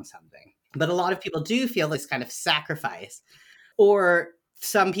missing out on something. But a lot of people do feel this kind of sacrifice, or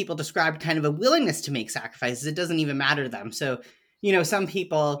some people describe kind of a willingness to make sacrifices. It doesn't even matter to them. So, some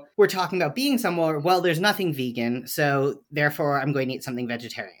people were talking about being somewhere, well, there's nothing vegan, so therefore I'm going to eat something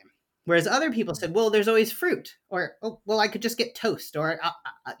vegetarian. Whereas other people said, well, there's always fruit, or, oh, well, I could just get toast, or,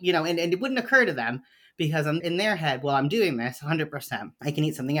 and it wouldn't occur to them, because in their head, well, I'm doing this 100%, I can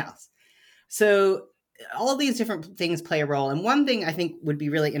eat something else. So all these different things play a role. And one thing I think would be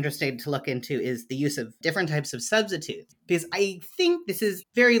really interesting to look into is the use of different types of substitutes, because I think this is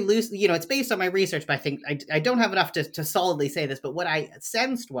very loose, it's based on my research, but I think I don't have enough to solidly say this, but what I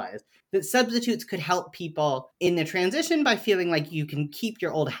sensed was that substitutes could help people in the transition by feeling like you can keep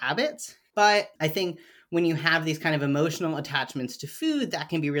your old habits. But I think when you have these kind of emotional attachments to food, that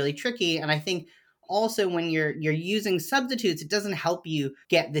can be really tricky. And I think also when you're using substitutes, it doesn't help you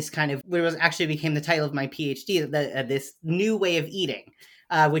get this kind of, what was actually became the title of my PhD, this new way of eating,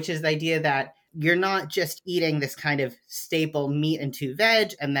 which is the idea that you're not just eating this kind of staple meat and 2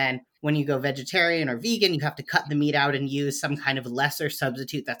 veg, and then when you go vegetarian or vegan, you have to cut the meat out and use some kind of lesser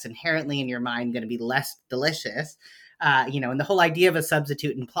substitute that's inherently in your mind going to be less delicious. And the whole idea of a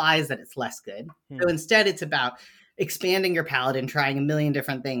substitute implies that it's less good. So instead, it's about expanding your palate and trying a million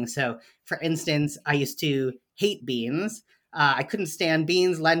different things. So, for instance, I used to hate beans. I couldn't stand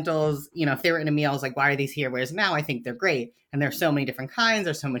beans, lentils. If they were in a meal, I was like, why are these here? Whereas now I think they're great. And there's so many different kinds.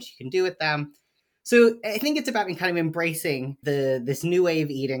 There's so much you can do with them. So I think it's about kind of embracing this new way of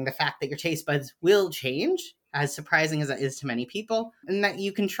eating, the fact that your taste buds will change, as surprising as that is to many people, and that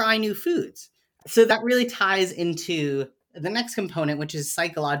you can try new foods. So that really ties into the next component, which is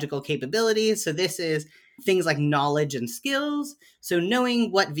psychological capabilities. So this is things like knowledge and skills. So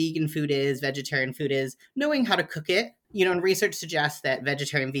knowing what vegan food is, vegetarian food is, knowing how to cook it. And research suggests that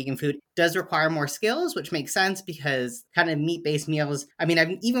vegetarian vegan food does require more skills, which makes sense because kind of meat-based meals,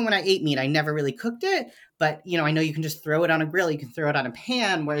 even when I ate meat, I never really cooked it. But, I know you can just throw it on a grill, you can throw it on a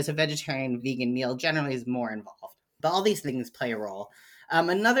pan, whereas a vegetarian vegan meal generally is more involved. But all these things play a role.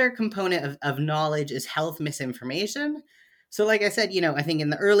 Another component of knowledge is health misinformation. So like I said, I think in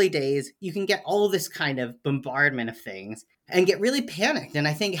the early days, you can get all this kind of bombardment of things and get really panicked. And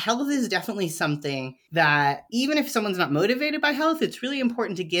I think health is definitely something that even if someone's not motivated by health, it's really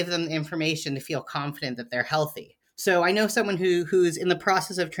important to give them the information to feel confident that they're healthy. So I know someone who's in the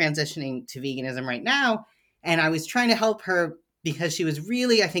process of transitioning to veganism right now, and I was trying to help her because she was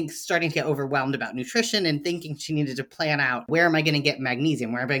really, I think, starting to get overwhelmed about nutrition and thinking she needed to plan out, where am I going to get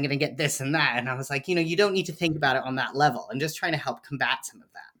magnesium? Where am I going to get this and that? And I was like, you don't need to think about it on that level, and just trying to help combat some of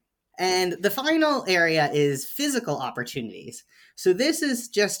that. And the final area is physical opportunities. So this is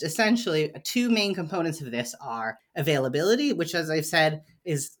just essentially 2 main components of this are availability, which, as I've said,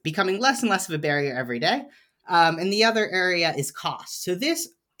 is becoming less and less of a barrier every day. And the other area is cost. So this,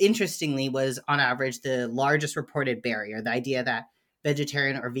 interestingly, was on average the largest reported barrier, the idea that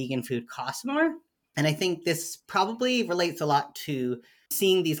vegetarian or vegan food costs more. And I think this probably relates a lot to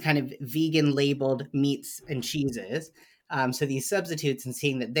seeing these kind of vegan labeled meats and cheeses. So these substitutes, and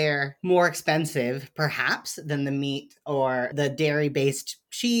seeing that they're more expensive, perhaps, than the meat or the dairy-based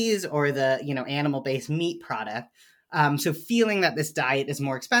cheese or the animal-based meat product. So feeling that this diet is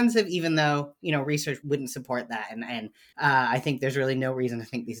more expensive, even though, research wouldn't support that. And I think there's really no reason to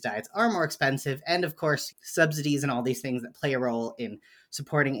think these diets are more expensive. And of course, subsidies and all these things that play a role in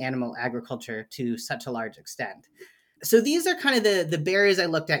supporting animal agriculture to such a large extent. So these are kind of the barriers I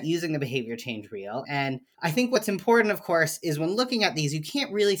looked at using the behavior change wheel. And I think what's important, of course, is when looking at these, you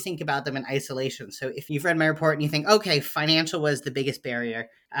can't really think about them in isolation. So if you've read my report and you think, okay, financial was the biggest barrier,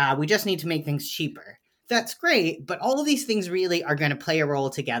 we just need to make things cheaper. that's great. But all of these things really are going to play a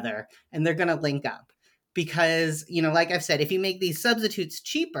role together, and they're going to link up because, like I've said, if you make these substitutes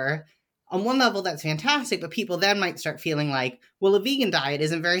cheaper, on one level, that's fantastic, but people then might start feeling like, well, a vegan diet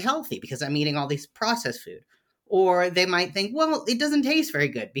isn't very healthy because I'm eating all these processed food. Or they might think, well, it doesn't taste very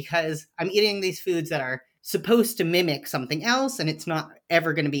good because I'm eating these foods that are supposed to mimic something else and it's not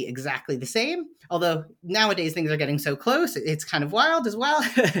ever going to be exactly the same. Although nowadays things are getting so close, it's kind of wild as well.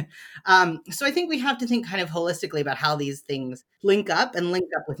 So I think we have to think kind of holistically about how these things link up and link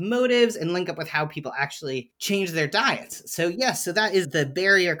up with motives and link up with how people actually change their diets. So yes, so that is the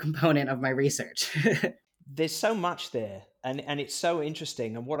barrier component of my research. There's so much there, and it's so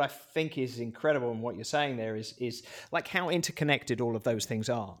interesting. And what I think is incredible in what you're saying there is like how interconnected all of those things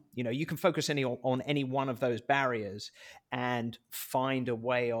are. You can focus on any one of those barriers and find a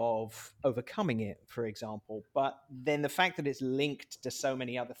way of overcoming it, for example. But then the fact that it's linked to so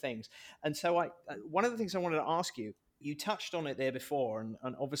many other things. And so one of the things I wanted to ask you, you touched on it there before,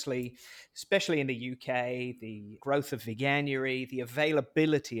 and obviously, especially in the UK, the growth of veganuary, the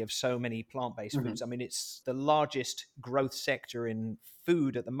availability of so many plant-based foods. I mean, it's the largest growth sector in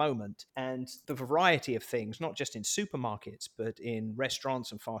food at the moment, and the variety of things, not just in supermarkets, but in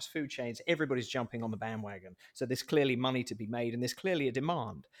restaurants and fast food chains, everybody's jumping on the bandwagon. So there's clearly money to be made, and there's clearly a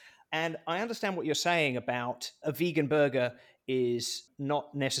demand. And I understand what you're saying about a vegan burger is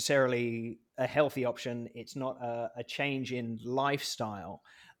not necessarily a healthy option. It's not a change in lifestyle.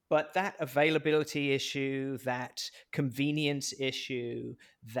 But that availability issue, that convenience issue,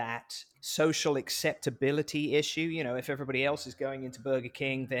 that social acceptability issue, if everybody else is going into Burger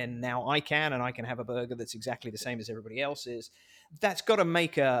King, then now I can, and I can have a burger that's exactly the same as everybody else's. That's got to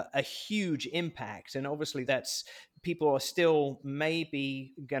make a huge impact. And obviously people are still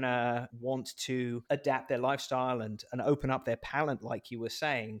maybe going to want to adapt their lifestyle and open up their palate, like you were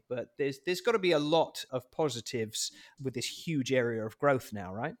saying. But there's got to be a lot of positives with this huge area of growth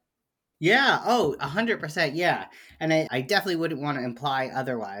now, right? Yeah. Oh, 100%. Yeah. And I definitely wouldn't want to imply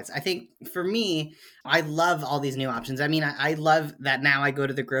otherwise. I think for me, I love all these new options. I mean, I love that now I go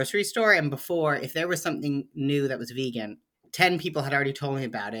to the grocery store, and before, if there was something new that was vegan, 10 people had already told me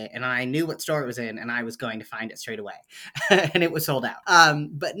about it, and I knew what store it was in, and I was going to find it straight away. And it was sold out.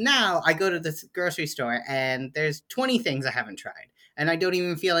 But now I go to this grocery store and there's 20 things I haven't tried. And I don't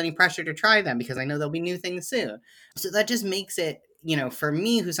even feel any pressure to try them because I know there'll be new things soon. So that just makes it, for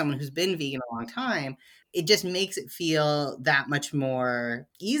me, who's someone who's been vegan a long time, it just makes it feel that much more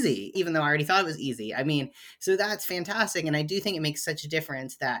easy, even though I already thought it was easy. I mean, so that's fantastic. And I do think it makes such a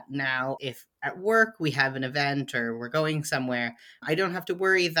difference that now if at work we have an event or we're going somewhere, I don't have to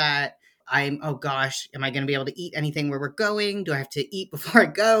worry that oh gosh, am I going to be able to eat anything where we're going? Do I have to eat before I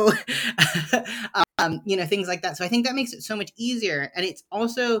go? Things like that. So I think that makes it so much easier. And it's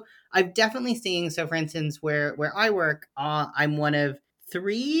also, I've definitely seen, so for instance, where I work, I'm one of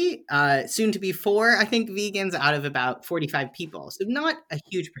 3, soon to be 4, I think, vegans out of about 45 people. So not a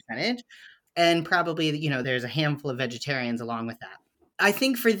huge percentage. And probably, there's a handful of vegetarians along with that. I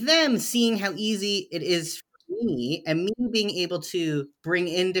think for them, seeing how easy it is for me and me being able to bring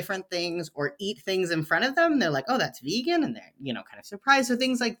in different things or eat things in front of them, they're like, oh, that's vegan. And they're, kind of surprised. So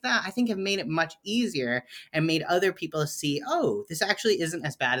things like that, I think, have made it much easier and made other people see, oh, this actually isn't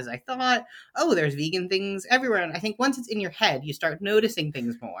as bad as I thought. Oh, there's vegan things everywhere. And I think once it's in your head, you start noticing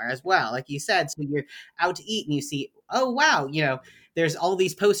things more as well. Like you said, so you're out to eat and you see, oh, wow, there's all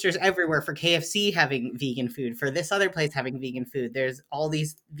these posters everywhere for KFC having vegan food, for this other place having vegan food. There's all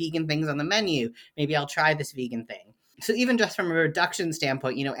these vegan things on the menu. Maybe I'll try this vegan thing. So even just from a reduction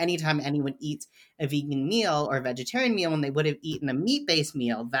standpoint, anytime anyone eats a vegan meal or a vegetarian meal when they would have eaten a meat-based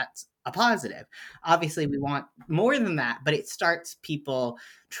meal, that's a positive. Obviously, we want more than that, but it starts people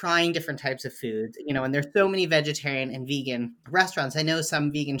trying different types of foods, and there's so many vegetarian and vegan restaurants. I know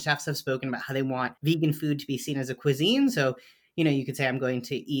some vegan chefs have spoken about how they want vegan food to be seen as a cuisine. So you could say, I'm going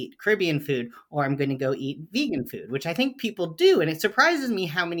to eat Caribbean food or I'm going to go eat vegan food, which I think people do. And it surprises me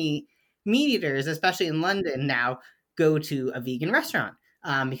how many meat eaters, especially in London now, go to a vegan restaurant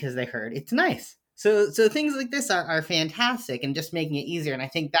because they heard it's nice. So things like this are fantastic and just making it easier. And I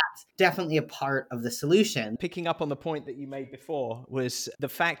think that's definitely a part of the solution. Picking up on the point that you made before was the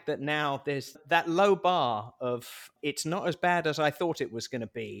fact that now there's that low bar of it's not as bad as I thought it was going to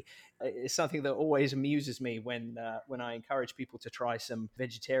be. It's something that always amuses me when I encourage people to try some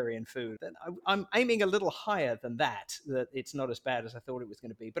vegetarian food. I'm aiming a little higher than that it's not as bad as I thought it was going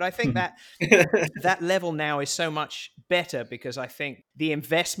to be. But I think that that level now is so much better because I think the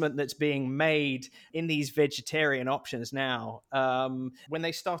investment that's being made in these vegetarian options now, when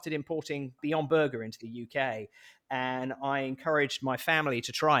they started importing Beyond Burger into the UK, and I encouraged my family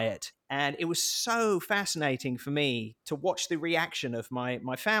to try it. And it was so fascinating for me to watch the reaction of my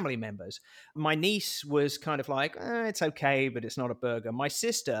family members. My niece was kind of like, it's okay, but it's not a burger. My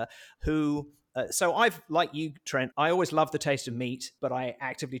sister, who so I've, like you, Trent, I always love the taste of meat, but I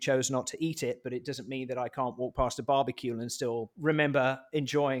actively chose not to eat it. But it doesn't mean that I can't walk past a barbecue and still remember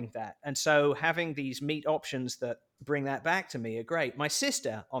enjoying that. And so having these meat options that bring that back to me are great. My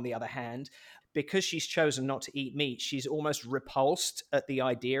sister, on the other hand, because she's chosen not to eat meat, she's almost repulsed at the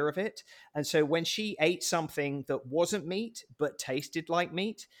idea of it. And so when she ate something that wasn't meat but tasted like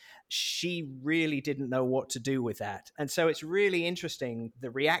meat, she really didn't know what to do with that. And so it's really interesting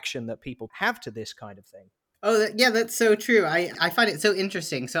the reaction that people have to this kind of thing. Oh, yeah, that's so true. I find it so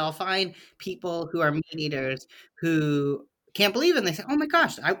interesting. So I'll find people who are meat eaters who can't believe it. And they say, oh my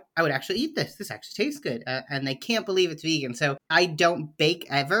gosh, I would actually eat this. This actually tastes good. And they can't believe it's vegan. So I don't bake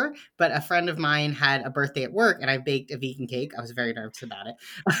ever, but a friend of mine had a birthday at work and I baked a vegan cake. I was very nervous about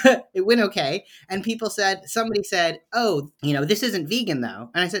it. It went okay. And somebody said, oh, this isn't vegan though.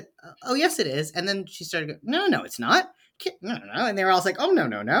 And I said, oh, yes, it is. And then she started going, no, it's not. No. And they were all like, oh, no.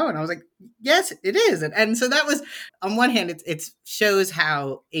 And I was like, yes, it is. And so that was, on one hand, it shows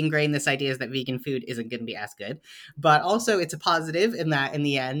how ingrained this idea is that vegan food isn't going to be as good. But also it's a positive in that in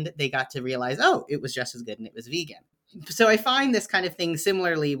the end, they got to realize, oh, it was just as good and it was vegan. So I find this kind of thing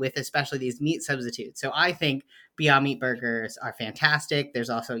similarly with especially these meat substitutes. So I think Beyond Meat burgers are fantastic. There's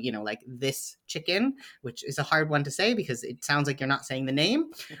also, like this chicken, which is a hard one to say because it sounds like you're not saying the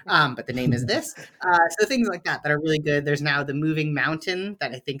name, but the name is this. So things like that are really good. There's now the moving mountain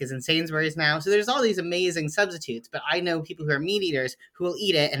that I think is in Sainsbury's now. So there's all these amazing substitutes, but I know people who are meat eaters who will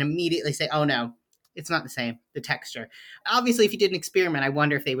eat it and immediately say, oh no, it's not the same, the texture. Obviously, if you did an experiment, I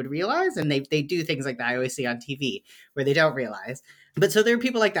wonder if they would realize, and they do things like that I always see on TV where they don't realize. But so there are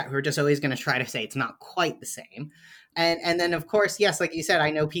people like that who are just always going to try to say it's not quite the same. And then, of course, yes, like you said,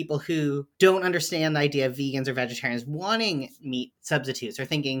 I know people who don't understand the idea of vegans or vegetarians wanting meat substitutes or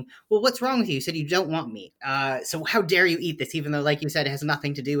thinking, well, what's wrong with you? You said you don't want meat. So how dare you eat this, even though, like you said, it has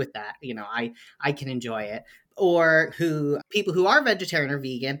nothing to do with that. I can enjoy it. Or people who are vegetarian or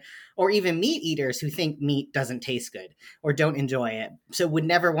vegan, or even meat eaters who think meat doesn't taste good or don't enjoy it, so would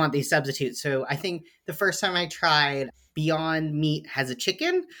never want these substitutes. So I think the first time I tried Beyond Meat has a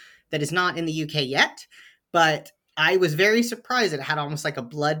chicken that is not in the UK yet, but I was very surprised. It had almost like a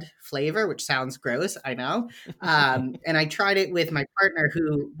blood flavor, which sounds gross, I know. And I tried it with my partner,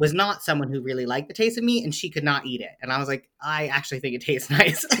 who was not someone who really liked the taste of meat, and she could not eat it. And I was like, I actually think it tastes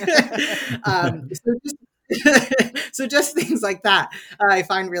nice. So just things like that I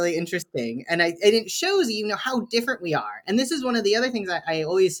find really interesting. And it shows how different we are. And this is one of the other things I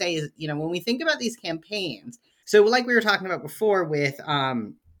always say is, when we think about these campaigns, so like we were talking about before with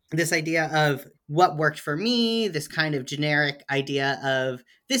this idea of what worked for me, this kind of generic idea of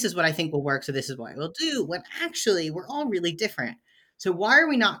this is what I think will work, so this is what I will do, when actually we're all really different. So why are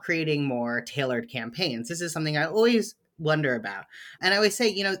we not creating more tailored campaigns? This is something I always wonder about. And I always say,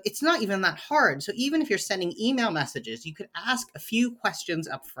 it's not even that hard. So even if you're sending email messages, you could ask a few questions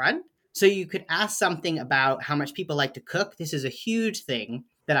up front. So you could ask something about how much people like to cook. This is a huge thing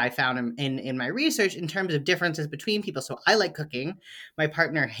that I found in my research in terms of differences between people. So I like cooking. My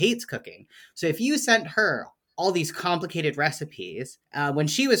partner hates cooking. So if you sent her all these complicated recipes, when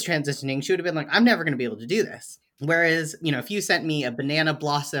she was transitioning, she would have been like, I'm never going to be able to do this. Whereas, if you sent me a banana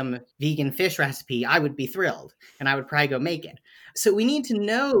blossom vegan fish recipe, I would be thrilled and I would probably go make it. So we need to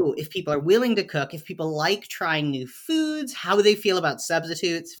know if people are willing to cook, if people like trying new foods, how they feel about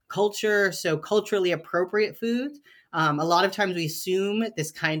substitutes, culture, so culturally appropriate foods. A lot of times we assume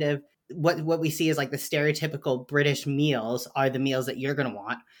this kind of what we see as like the stereotypical British meals are the meals that you're going to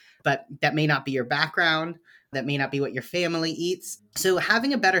want, but that may not be your background. That may not be what your family eats. So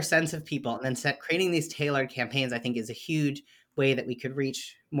having a better sense of people and then creating these tailored campaigns, I think, is a huge way that we could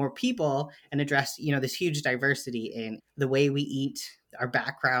reach more people and address, this huge diversity in the way we eat, our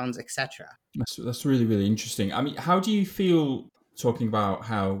backgrounds, etc. That's really, really interesting. I mean, how do you feel talking about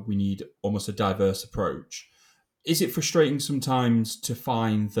how we need almost a diverse approach? Is it frustrating sometimes to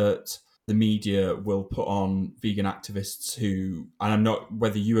find that the media will put on vegan activists who, and I'm not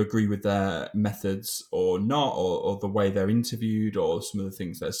whether you agree with their methods or not, or the way they're interviewed or some of the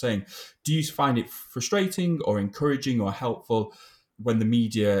things they're saying. Do you find it frustrating or encouraging or helpful when the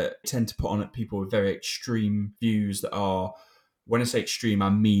media tend to put on people with very extreme views that are, when I say extreme,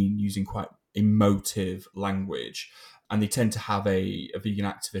 I mean using quite emotive language, and they tend to have a vegan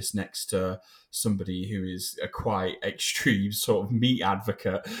activist next to somebody who is a quite extreme sort of meat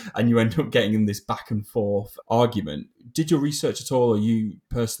advocate, and you end up getting in this back and forth argument. Did your research at all, or you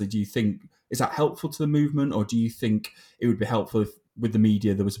personally, do you think Is that helpful to the movement, or do you think it would be helpful if with the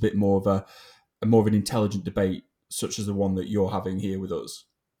media there was a bit more of a more of an intelligent debate, such as the one that you're having here with us?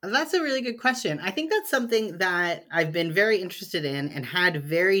 That's a really good question. I think that's something that I've been very interested in and had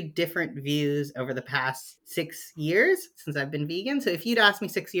very different views over the past 6 years since I've been vegan. So if you'd asked me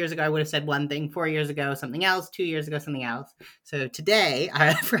 6 years ago, I would have said one thing, 4 years ago, something else, 2 years ago, something else. So today,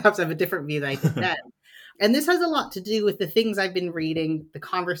 I perhaps have a different view than I did then. And this has a lot to do with the things I've been reading, the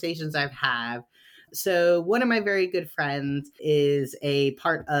conversations I've had. So one of my very good friends is a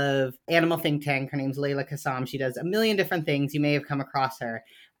part of Animal Think Tank. Her name's Layla Kassam. She does a million different things. You may have come across her.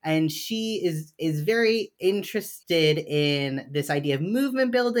 And she is very interested in this idea of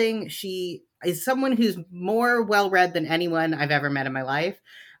movement building. She is someone who's more well-read than anyone I've ever met in my life.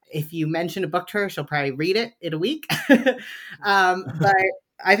 If you mention a book to her, she'll probably read it in a week. But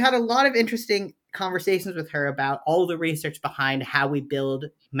I've had a lot of interesting conversations with her about all the research behind how we build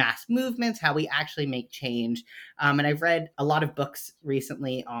mass movements, how we actually make change. And I've read a lot of books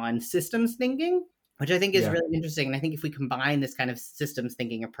recently on systems thinking, which I think is really interesting. And I think if we combine this kind of systems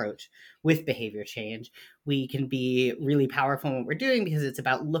thinking approach with behavior change, we can be really powerful in what we're doing, because it's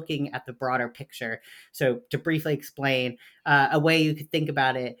about looking at the broader picture. So to briefly explain, a way you could think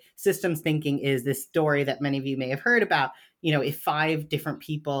about it, systems thinking is this story that many of you may have heard about. If 5 different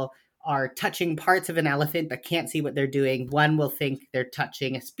people are touching parts of an elephant but can't see what they're doing, one will think they're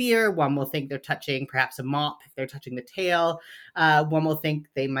touching a spear, one will think they're touching perhaps a mop if they're touching the tail, one will think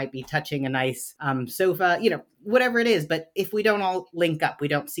they might be touching a nice sofa, whatever it is. But if we don't all link up, we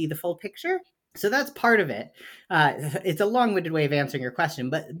don't see the full picture. So that's part of it. It's a long-winded way of answering your question,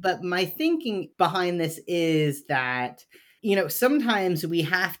 but my thinking behind this is that sometimes we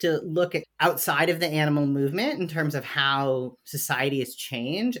have to look at outside of the animal movement in terms of how society has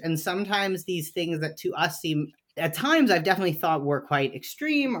changed. And sometimes these things that to us seem, at times I've definitely thought were quite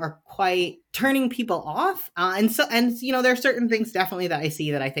extreme or quite turning people off. And there are certain things definitely that I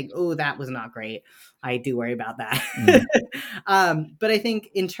see that I think, oh, that was not great. I do worry about that. But I think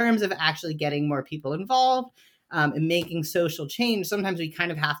in terms of actually getting more people involved and making social change, sometimes we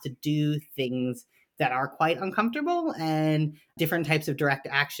kind of have to do things that are quite uncomfortable, and different types of direct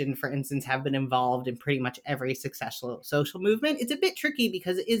action, for instance, have been involved in pretty much every successful social movement. It's a bit tricky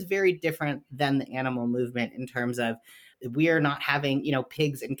because it is very different than the animal movement in terms of we are not having,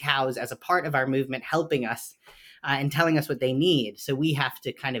 pigs and cows as a part of our movement helping us and telling us what they need. So we have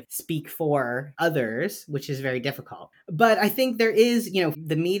to kind of speak for others, which is very difficult. But I think there is,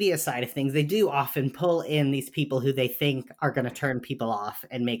 the media side of things. They do often pull in these people who they think are going to turn people off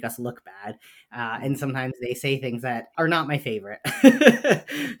and make us look bad. And sometimes they say things that are not my favorite,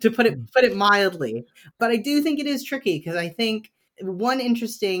 to put it mildly. But I do think it is tricky, because I think one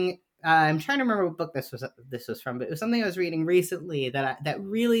interesting I'm trying to remember what book this was from, but it was something I was reading recently that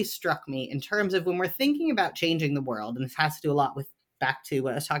really struck me in terms of when we're thinking about changing the world, and this has to do a lot with back to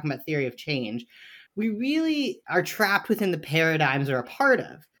what I was talking about, theory of change. We really are trapped within the paradigms we're a part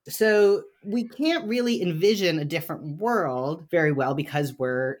of. So we can't really envision a different world very well because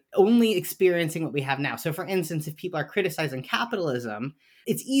we're only experiencing what we have now. So for instance, if people are criticizing capitalism,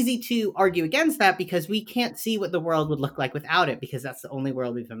 it's easy to argue against that because we can't see what the world would look like without it, because that's the only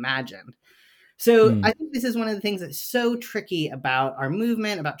world we've imagined. So I think this is one of the things that's so tricky about our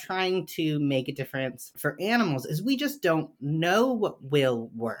movement, about trying to make a difference for animals, is we just don't know what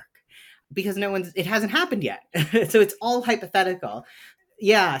will work, because it hasn't happened yet. So it's all hypothetical.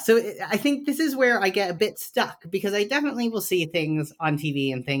 Yeah, so I think this is where I get a bit stuck, because I definitely will see things on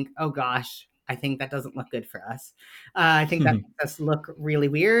TV and think, oh gosh, I think that doesn't look good for us. I think that makes us look really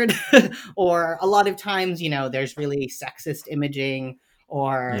weird. Or a lot of times, there's really sexist imaging,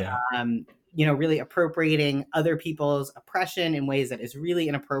 or, really appropriating other people's oppression in ways that is really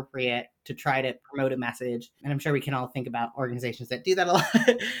inappropriate to try to promote a message. And I'm sure we can all think about organizations that do that a lot.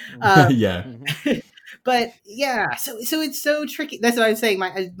 But yeah, so it's so tricky. That's what I was saying.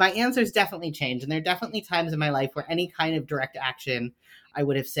 My answers definitely change, and there are definitely times in my life where any kind of direct action, I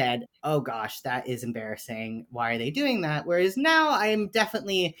would have said, oh gosh, that is embarrassing. Why are they doing that? Whereas now I'm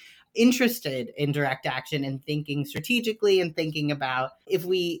definitely interested in direct action and thinking strategically, and thinking about, if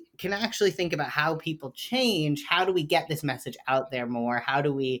we can actually think about how people change, how do we get this message out there more? How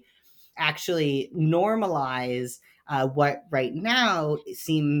do we actually normalize what right now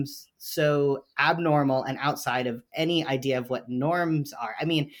seems so abnormal and outside of any idea of what norms are? I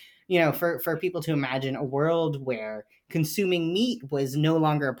mean, for people to imagine a world where consuming meat was no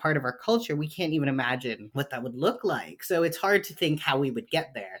longer a part of our culture, we can't even imagine what that would look like. So it's hard to think how we would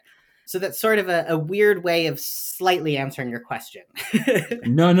get there. So that's sort of a weird way of slightly answering your question.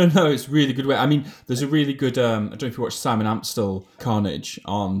 No, it's a really good way. I mean, there's a really good, I don't know if you watched Simon Amstel Carnage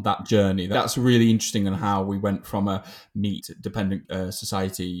on that journey. That's really interesting on how we went from a meat-dependent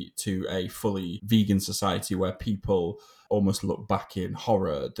society to a fully vegan society where people almost look back in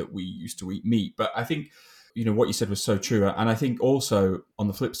horror that we used to eat meat. But I think, what you said was so true. And I think also on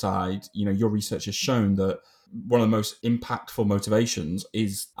the flip side, your research has shown that one of the most impactful motivations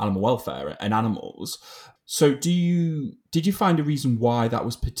is animal welfare and animals. So did you find a reason why that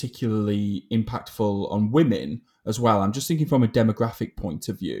was particularly impactful on women as well? I'm just thinking from a demographic point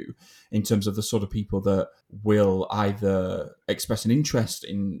of view in terms of the sort of people that will either express an interest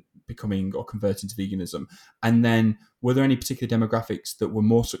in becoming or converting to veganism. And then were there any particular demographics that were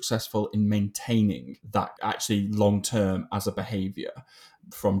more successful in maintaining that actually long term as a behavior?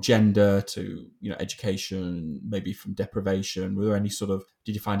 From gender to education, maybe from deprivation, were there any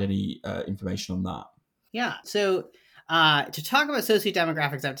did you find any information on that? Yeah. So to talk about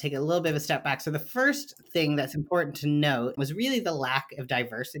sociodemographics, I have to take a little bit of a step back. So the first thing that's important to note was really the lack of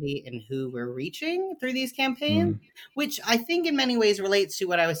diversity in who we're reaching through these campaigns, which I think in many ways relates to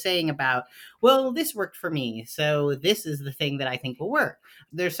what I was saying about, well, this worked for me, so this is the thing that I think will work.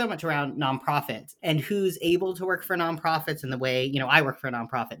 There's so much around nonprofits and who's able to work for nonprofits and the way, I work for a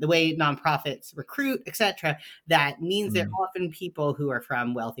nonprofit, the way nonprofits recruit, etc. That means they're often people who are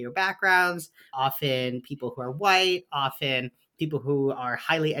from wealthier backgrounds, often people who are white, often people who are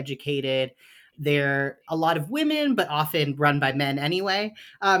highly educated. They're a lot of women, but often run by men anyway.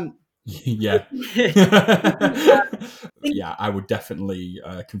 Yeah. Yeah, I would definitely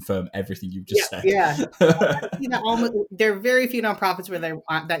confirm everything you've just said. Yeah. There are very few nonprofits where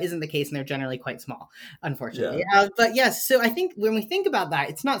that isn't the case, and they're generally quite small, unfortunately. Yeah. But yes, so I think when we think about that,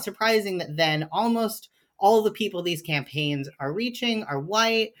 it's not surprising that then almost all the people these campaigns are reaching are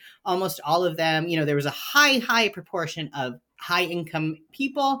white. Almost all of them, there was a high proportion of high-income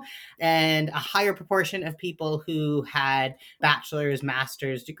people and a higher proportion of people who had bachelor's,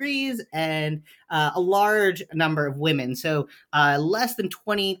 master's degrees, and a large number of women. So less than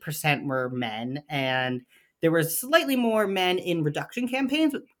 20% were men, and there were slightly more men in reduction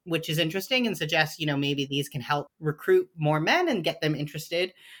campaigns, which is interesting and suggests, maybe these can help recruit more men and get them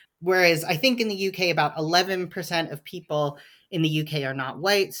interested. Whereas I think in the UK, about 11% of people in the UK are not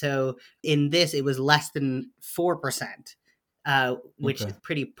white. So in this, it was less than 4%. Which is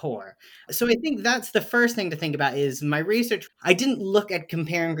pretty poor. So I think that's the first thing to think about is my research. I didn't look at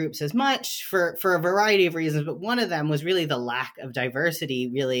comparing groups as much for a variety of reasons, but one of them was really the lack of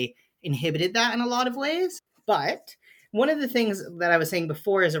diversity really inhibited that in a lot of ways. But one of the things that I was saying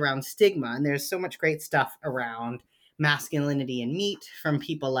before is around stigma, and there's so much great stuff around masculinity and meat from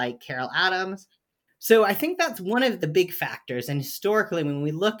people like Carol Adams. So I think that's one of the big factors. And historically, when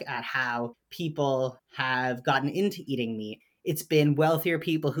we look at how people have gotten into eating meat, it's been wealthier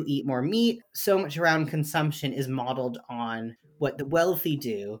people who eat more meat. So much around consumption is modeled on what the wealthy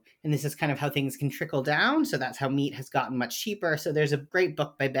do. And this is kind of how things can trickle down. So that's how meat has gotten much cheaper. So there's a great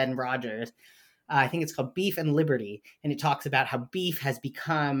book by Ben Rogers. I think it's called Beef and Liberty. And it talks about how beef has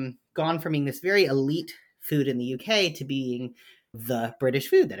gone from being this very elite food in the UK to being the British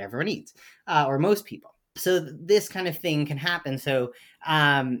food that everyone eats, or most people. So this kind of thing can happen. So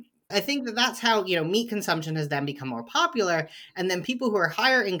I think that's how, meat consumption has then become more popular. And then people who are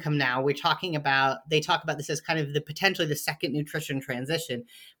higher income now, they talk about this as kind of potentially the second nutrition transition.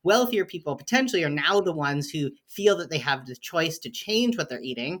 Wealthier people potentially are now the ones who feel that they have the choice to change what they're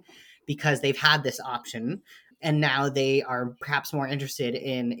eating because they've had this option. And now they are perhaps more interested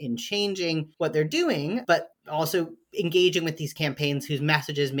in changing what they're doing, but also engaging with these campaigns whose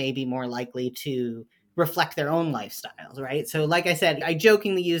messages may be more likely to reflect their own lifestyles, right? So like I said, I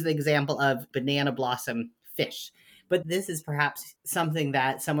jokingly use the example of banana blossom fish, but this is perhaps something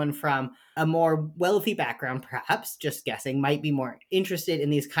that someone from a more wealthy background, perhaps, just guessing, might be more interested in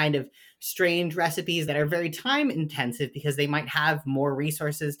these kind of strange recipes that are very time intensive because they might have more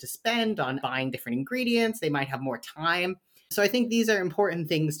resources to spend on buying different ingredients. They might have more time. So I think these are important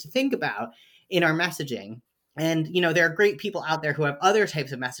things to think about in our messaging. And, there are great people out there who have other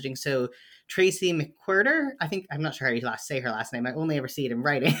types of messaging. So Tracy McQuirter, I'm not sure how you say her last name. I only ever see it in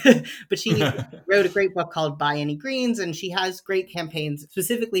writing, but she wrote a great book called Buy Any Greens. And she has great campaigns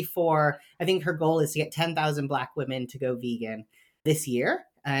specifically for, I think her goal is to get 10,000 Black women to go vegan this year.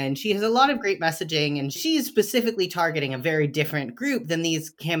 And she has a lot of great messaging, and she's specifically targeting a very different group than these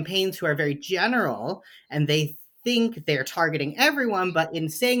campaigns who are very general, and they think they're targeting everyone, but in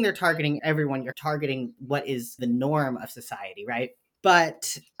saying they're targeting everyone, you're targeting what is the norm of society, right?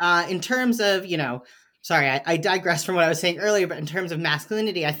 But in terms of, Sorry, I digressed from what I was saying earlier, but in terms of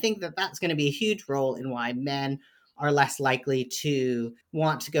masculinity, I think that that's going to be a huge role in why men are less likely to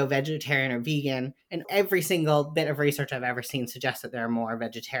want to go vegetarian or vegan. And every single bit of research I've ever seen suggests that there are more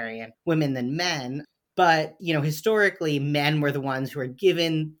vegetarian women than men. But, historically, men were the ones who were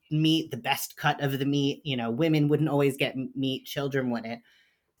given meat, the best cut of the meat. Women wouldn't always get meat, children wouldn't.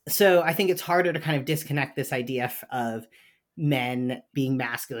 So I think it's harder to kind of disconnect this idea of men being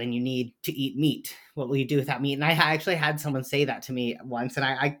masculine. You need to eat meat. What will you do without meat? And I actually had someone say that to me once, and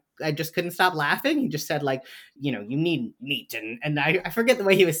I just couldn't stop laughing. He just said, like, you need meat. And I forget the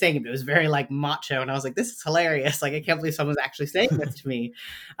way he was saying it, but it was very like macho. And I was like, this is hilarious. Like, I can't believe someone's actually saying this to me.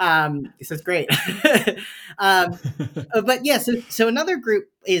 He says, great. But yeah, so another group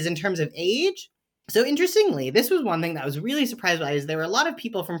is in terms of age. So interestingly, this was one thing that I was really surprised by, is there were a lot of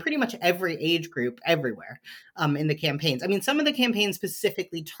people from pretty much every age group everywhere in the campaigns. I mean, some of the campaigns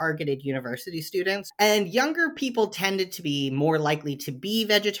specifically targeted university students, and younger people tended to be more likely to be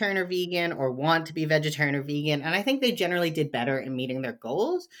vegetarian or vegan or want to be vegetarian or vegan. And I think they generally did better in meeting their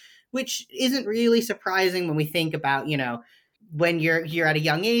goals, which isn't really surprising when we think about, when you're at a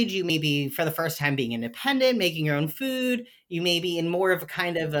young age, you may be for the first time being independent, making your own food. You may be in more of a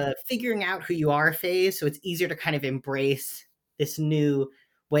kind of a figuring out who you are phase. So it's easier to kind of embrace this new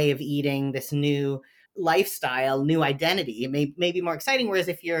way of eating, this new lifestyle, new identity. It may be more exciting. Whereas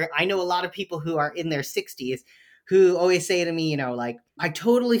I know a lot of people who are in their 60s who always say to me, like, I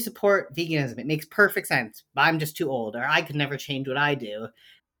totally support veganism. It makes perfect sense, but I'm just too old, or I could never change what I do.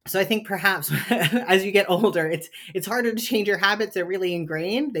 So I think perhaps as you get older, it's harder to change your habits. They're really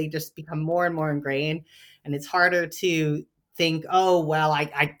ingrained. They just become more and more ingrained. And it's harder to think, oh, well,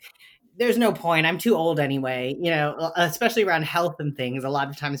 I there's no point. I'm too old anyway. Especially around health and things. A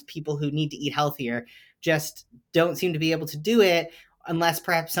lot of times people who need to eat healthier just don't seem to be able to do it unless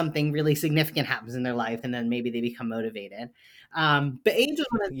perhaps something really significant happens in their life, and then maybe they become motivated. But age is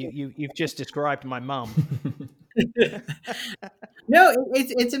one of You've just described my mum. No,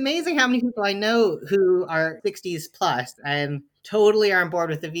 it's amazing how many people I know who are 60s plus and totally are on board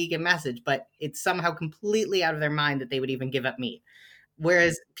with the vegan message, but it's somehow completely out of their mind that they would even give up meat.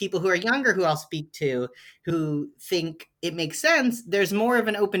 Whereas people who are younger, who I'll speak to, who think it makes sense, there's more of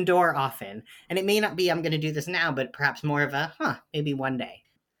an open door often. And it may not be, I'm going to do this now, but perhaps more of maybe one day.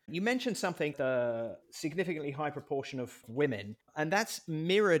 You mentioned something, the significantly high proportion of women, and that's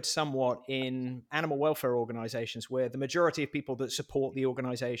mirrored somewhat in animal welfare organizations, where the majority of people that support the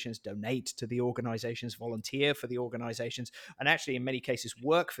organizations, donate to the organizations, volunteer for the organizations, and actually in many cases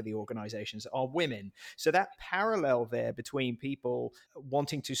work for the organizations are women. So that parallel there between people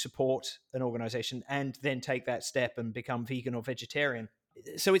wanting to support an organization and then take that step and become vegan or vegetarian.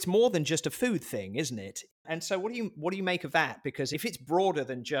 So it's more than just a food thing, isn't it? And so what do you make of that? Because if it's broader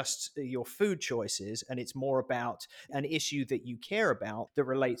than just your food choices and it's more about an issue that you care about that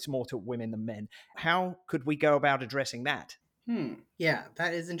relates more to women than men, how could we go about addressing that? Yeah,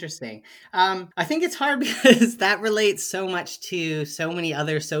 that is interesting. I think it's hard because that relates so much to so many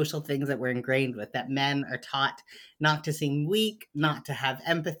other social things that we're ingrained with, that men are taught not to seem weak, not to have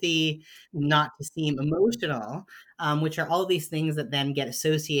empathy, not to seem emotional, which are all these things that then get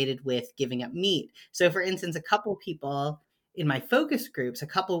associated with giving up meat. So, for instance, a couple people in my focus groups, a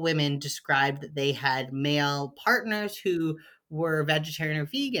couple women described that they had male partners who were vegetarian or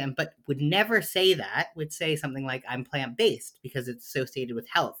vegan, but would never say that, would say something like, I'm plant-based, because it's associated with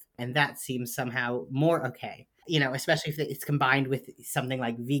health. And that seems somehow more okay, especially if it's combined with something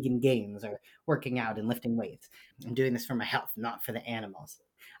like vegan gains or working out and lifting weights. I'm doing this for my health, not for the animals.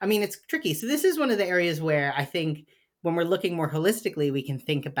 I mean, it's tricky. So this is one of the areas where I think when we're looking more holistically, we can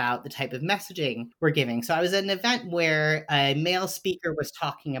think about the type of messaging we're giving. So I was at an event where a male speaker was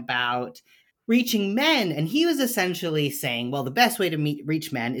talking about reaching men, and he was essentially saying, well, the best way to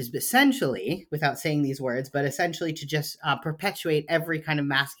reach men is essentially, without saying these words, but essentially to just perpetuate every kind of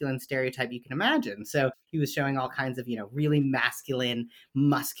masculine stereotype you can imagine. So he was showing all kinds of, really masculine,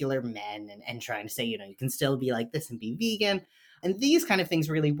 muscular men, and trying to say, you can still be like this and be vegan. And these kind of things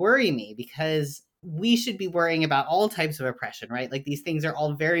really worry me, because we should be worrying about all types of oppression, right? Like, these things are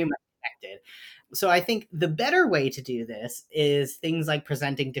all very much connected. So I think the better way to do this is things like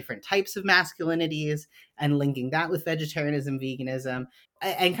presenting different types of masculinities and linking that with vegetarianism, veganism,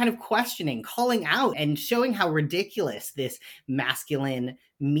 and kind of questioning, calling out, and showing how ridiculous this masculine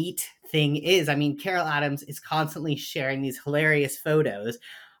meat thing is. I mean, Carol Adams is constantly sharing these hilarious photos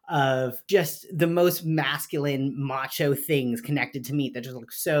of just the most masculine macho things connected to meat that just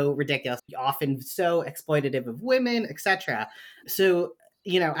look so ridiculous, often so exploitative of women, etc. So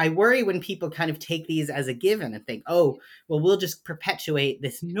I worry when people kind of take these as a given and think, oh, well, we'll just perpetuate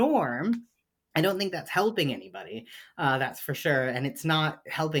this norm I don't think that's helping anybody, that's for sure. And it's not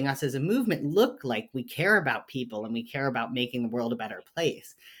helping us as a movement look like we care about people and we care about making the world a better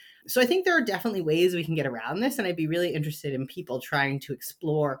place. So I think there are definitely ways we can get around this. And I'd be really interested in people trying to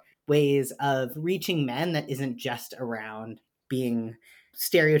explore ways of reaching men that isn't just around being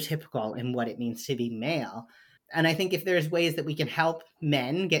stereotypical in what it means to be male. And I think if there's ways that we can help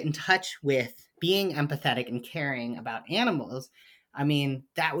men get in touch with being empathetic and caring about animals, I mean,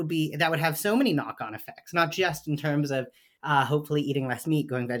 that would have so many knock-on effects, not just in terms of hopefully eating less meat,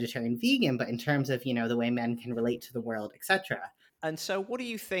 going vegetarian, vegan, but in terms of, the way men can relate to the world, etc. And so, what do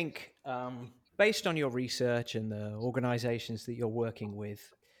you think, based on your research and the organizations that you're working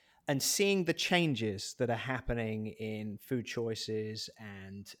with, and seeing the changes that are happening in food choices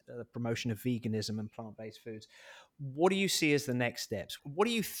and the promotion of veganism and plant-based foods, what do you see as the next steps? What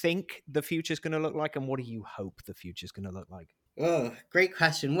do you think the future is going to look like, and what do you hope the future is going to look like? Oh, great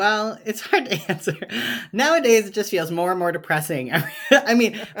question. Well, it's hard to answer. Nowadays, it just feels more and more depressing. I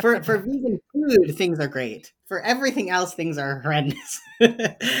mean, for vegan food, things are great. For everything else, things are horrendous. In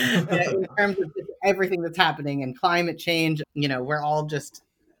terms of just everything that's happening and climate change, we're all just,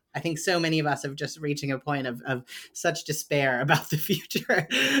 I think so many of us are just reaching a point of such despair about the future.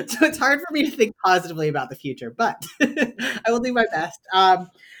 So it's hard for me to think positively about the future, but I will do my best.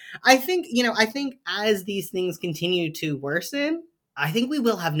 I think as these things continue to worsen, I think we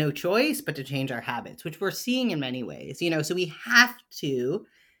will have no choice but to change our habits, which we're seeing in many ways. So we have to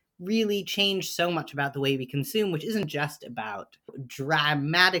really change so much about the way we consume, which isn't just about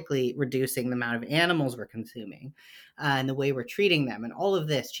dramatically reducing the amount of animals we're consuming and the way we're treating them and all of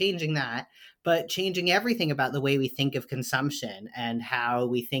this, changing that, but changing everything about the way we think of consumption and how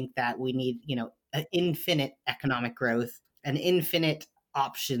we think that we need, an infinite economic growth and infinite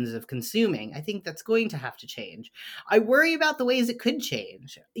options of consuming. I think that's going to have to change. I worry about the ways it could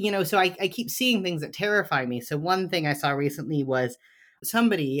change. So I keep seeing things that terrify me. So one thing I saw recently was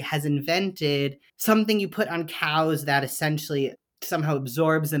somebody has invented something you put on cows that essentially somehow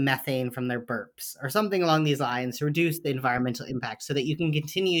absorbs the methane from their burps or something along these lines to reduce the environmental impact so that you can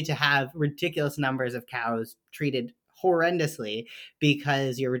continue to have ridiculous numbers of cows treated horrendously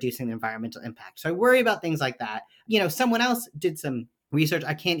because you're reducing the environmental impact. So I worry about things like that. Someone else did some research.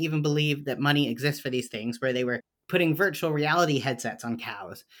 I can't even believe that money exists for these things, where they were putting virtual reality headsets on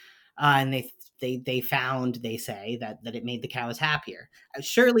cows. And they found, they say, that it made the cows happier.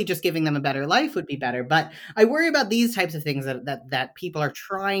 Surely just giving them a better life would be better. But I worry about these types of things that people are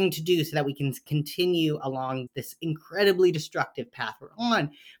trying to do so that we can continue along this incredibly destructive path we're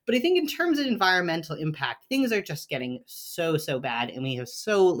on. But I think in terms of environmental impact, things are just getting so bad, and we have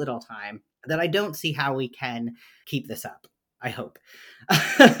so little time that I don't see how we can keep this up. I hope.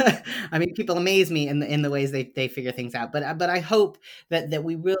 I mean, people amaze me in the ways they figure things out, but I hope that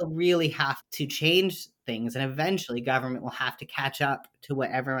we will really have to change things, and eventually government will have to catch up to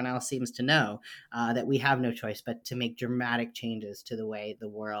what everyone else seems to know, that we have no choice but to make dramatic changes to the way the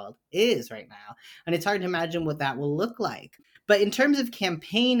world is right now. And it's hard to imagine what that will look like. But in terms of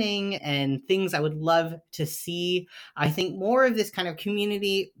campaigning and things I would love to see, I think more of this kind of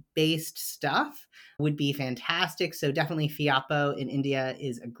community-based stuff would be fantastic. So definitely FIAPO in India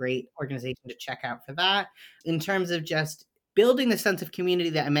is a great organization to check out for that. In terms of just building the sense of community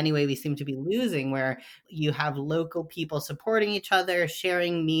that in many ways we seem to be losing, where you have local people supporting each other,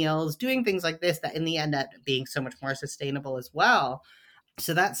 sharing meals, doing things like this that in the end end up being so much more sustainable as well.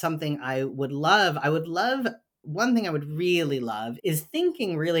 So that's something I would love. One thing I would really love is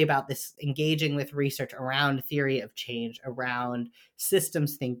thinking really about this, engaging with research around theory of change, around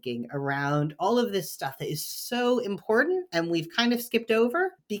systems thinking, around all of this stuff that is so important and we've kind of skipped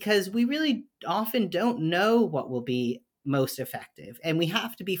over because we really often don't know what will be most effective, and we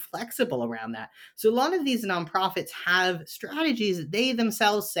have to be flexible around that. So a lot of these nonprofits have strategies that they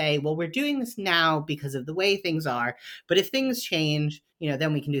themselves say, well, we're doing this now because of the way things are, but if things change,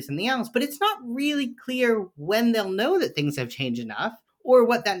 then we can do something else. But it's not really clear when they'll know that things have changed enough or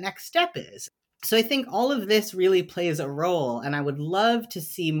what that next step is. So I think all of this really plays a role, and I would love to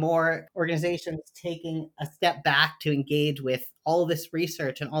see more organizations taking a step back to engage with all this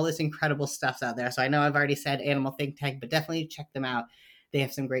research and all this incredible stuff out there. So I know I've already said Animal Think Tank, but definitely check them out. They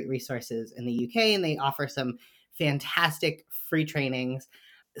have some great resources in the UK, and they offer some fantastic free trainings.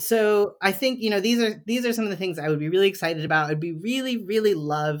 So I think, these are some of the things I would be really excited about. I'd be really, really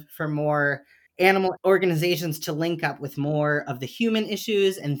love for more animal organizations to link up with more of the human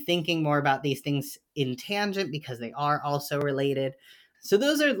issues and thinking more about these things in tangent because they are also related. So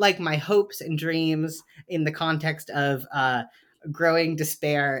those are like my hopes and dreams in the context of growing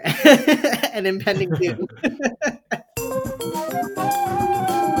despair and impending doom.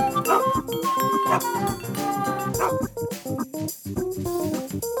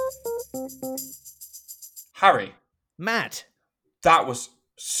 Harry, Matt, that was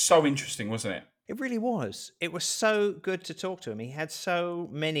so interesting, wasn't it? it really was. It was so good to talk to him. He had so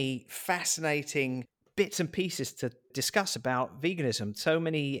many fascinating bits and pieces to discuss about veganism, so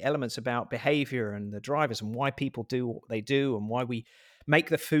many elements about behavior and the drivers and why people do what they do and why we make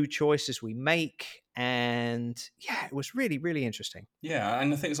the food choices we make. And yeah, it was really, really interesting. Yeah,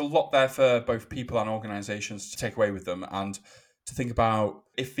 and I think there's a lot there for both people and organisations to take away with them and to think about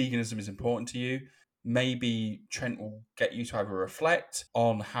if veganism is important to you. Maybe Trent will get you to have a reflect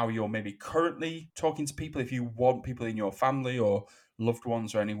on how you're maybe currently talking to people. If you want people in your family or loved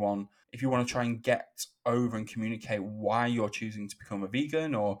ones or anyone, if you want to try and get over and communicate why you're choosing to become a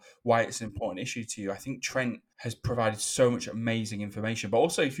vegan or why it's an important issue to you, I think Trent has provided so much amazing information. But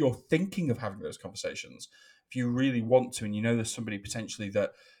also, if you're thinking of having those conversations, if you really want to, and you know there's somebody potentially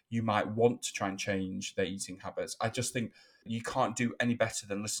that you might want to try and change their eating habits, I just think you can't do any better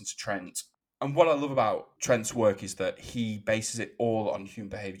than listen to Trent. And what I love about Trent's work is that he bases it all on human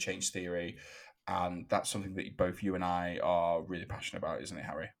behavior change theory. And that's something that both you and I are really passionate about, isn't it,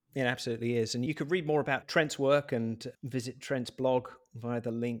 Harry? It absolutely is. And you could read more about Trent's work and visit Trent's blog via the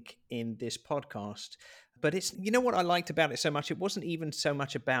link in this podcast. But it's, you know what I liked about it so much? It wasn't even so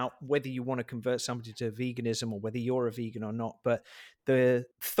much about whether you want to convert somebody to veganism or whether you're a vegan or not, but the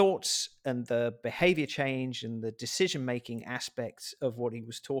thoughts and the behavior change and the decision-making aspects of what he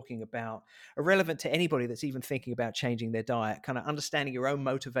was talking about are relevant to anybody that's even thinking about changing their diet, kind of understanding your own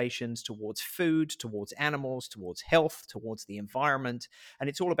motivations towards food, towards animals, towards health, towards the environment. And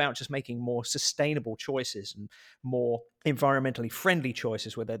it's all about just making more sustainable choices and more environmentally friendly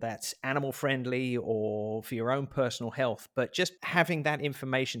choices, whether that's animal friendly or for your own personal health. But just having that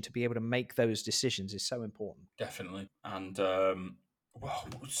information to be able to make those decisions is so important. Definitely. And well,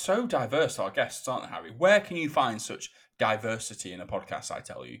 so diverse our guests, aren't they, Harry? Where can you find such diversity in a podcast, I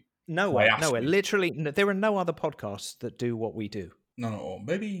tell you? Nowhere. I ask you. Literally, there are no other podcasts that do what we do. None at all.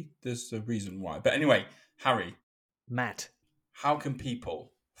 Maybe there's a reason why. But anyway, Harry, Matt, how can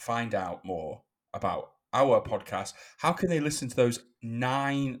people find out more about our podcast? How can they listen to those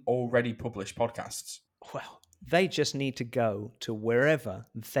 9 already published podcasts? well, they just need to go to wherever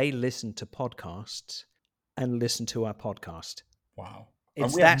they listen to podcasts and listen to our podcast. Wow. It's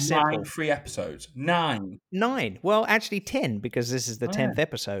and we that have 9 simple. free episodes. 9. 9. Well, actually 10, because this is the Oh, 10th yeah.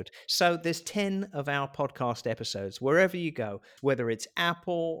 episode. So there's 10 of our podcast episodes, wherever you go, whether it's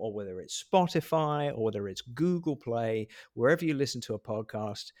Apple or whether it's Spotify or whether it's Google Play, wherever you listen to a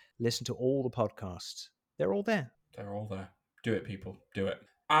podcast, listen to all the podcasts. They're all there. They're all there. Do it, people. Do it.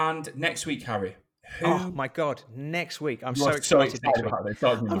 And next week, Harry, Oh my God, next week. I'm You so are excited next week. about this,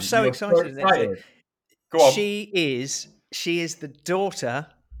 aren't you, I'm man? so You are excited next week. Go on. She is the daughter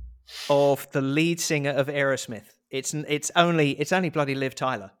of the lead singer of Aerosmith. It's only bloody Liv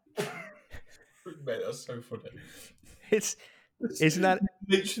Tyler. Mate, that's so funny. Isn't that?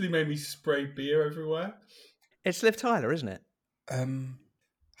 Literally made me spray beer everywhere. It's Liv Tyler, isn't it?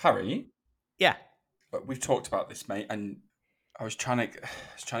 Harry, Yeah. we've talked about this, mate, and I was trying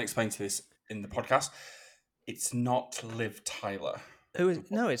to explain to this in the podcast. It's not Liv Tyler. Who is?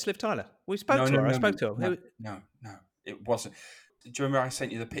 No, it's Liv Tyler. We spoke to her. I spoke to her. No, it wasn't. Do you remember I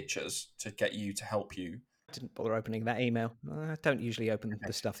sent you the pictures to get you to help you? I didn't bother opening that email. I don't usually open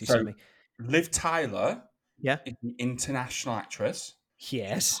the stuff you So, send me. Liv Tyler Yeah. is an international actress,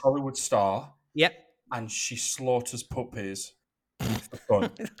 Yes. Hollywood star, Yep. and she slaughters puppies for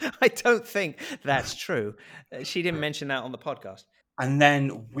fun. I don't think that's true. She didn't mention that on the podcast. And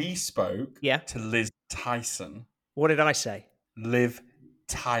then we spoke Yeah. to Liz Tyson. What did I say? Liv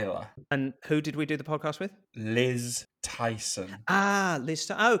Tyler. And who did we do the podcast with? Liz Tyson. Ah, Liz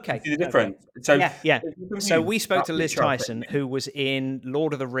Tyson. Okay. See the difference? Okay. So, yeah. So we spoke to Liz Tyson, who was in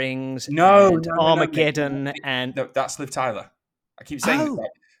Lord of the Rings and Armageddon. And no, that's Liv Tyler. I keep saying that.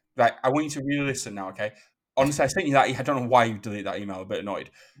 Right, I want you to really listen now, okay? Honestly, I sent you that. I don't know why you deleted that email. I'm a bit annoyed.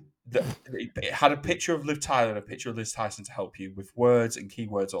 It had a picture of Liv Tyler and a picture of Liz Tyson to help you with words and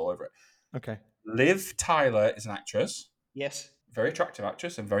keywords all over it. Okay. Liv Tyler is an actress. Yes. Very attractive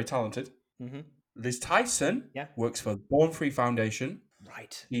actress and very talented. Mm-hmm. Liz Tyson works for the Born Free Foundation.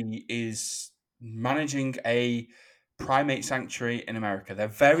 Right. He is managing a primate sanctuary in America. They're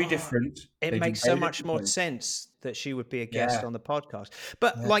very different. It makes so much more sense that she would be a guest on the podcast.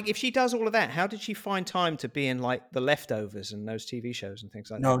 But like, if she does all of that, how did she find time to be in like The Leftovers and those TV shows and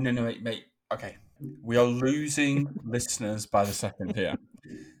things like that? No, mate. Okay. We are losing listeners by the second here.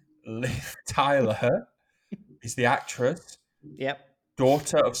 Liv Tyler is the actress. Yep.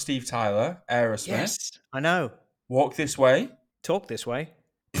 Daughter of Steve Tyler, Aerosmith. Yes, I know. Walk This Way. Talk This Way.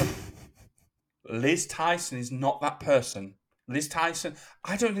 Liz Tyson is not that person. Liz Tyson,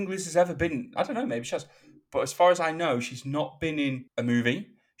 I don't think Liz has ever been, I don't know, maybe she has. But as far as I know, she's not been in a movie.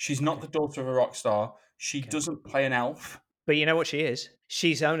 She's not the daughter of a rock star. She doesn't play an elf. But you know what she is?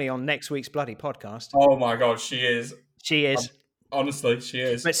 She's only on next week's bloody podcast. Oh my God, she is. She is. Honestly, she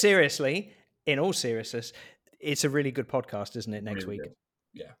is. But seriously, in all seriousness, it's a really good podcast, isn't it, next Really week? good.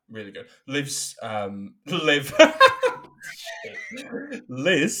 Yeah, really good. Liv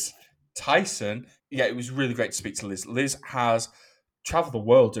Liz Tyson. Yeah, it was really great to speak to Liz. Liz has traveled the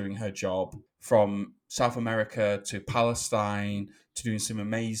world doing her job, from South America to Palestine, to doing some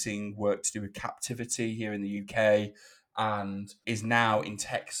amazing work to do with captivity here in the UK, and is now in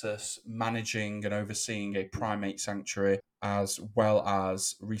Texas managing and overseeing a primate sanctuary, as well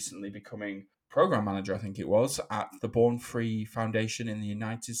as recently becoming program manager, I think it was, at the Born Free Foundation in the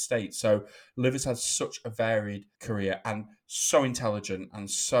United States. So Liv has had such a varied career and so intelligent and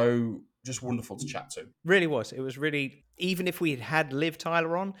so just wonderful to chat to. Really was. It was really, even if we had Liv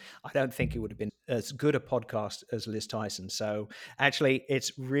Tyler on, I don't think it would have been as good a podcast as Liz Tyson. So actually,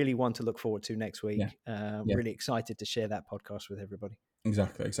 it's really one to look forward to next week. Yeah. Really excited to share that podcast with everybody.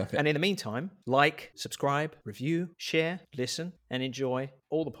 Exactly. And in the meantime, like, subscribe, review, share, listen, and enjoy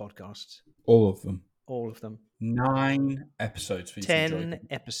all the podcasts. All of them. All of them. 9 episodes for you to enjoy. 10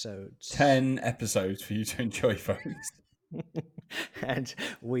 episodes. 10 episodes for you to enjoy, folks. And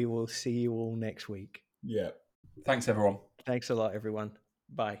we will see you all next week. Yeah. Thanks, everyone. Thanks a lot, everyone.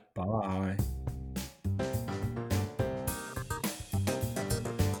 Bye. Bye.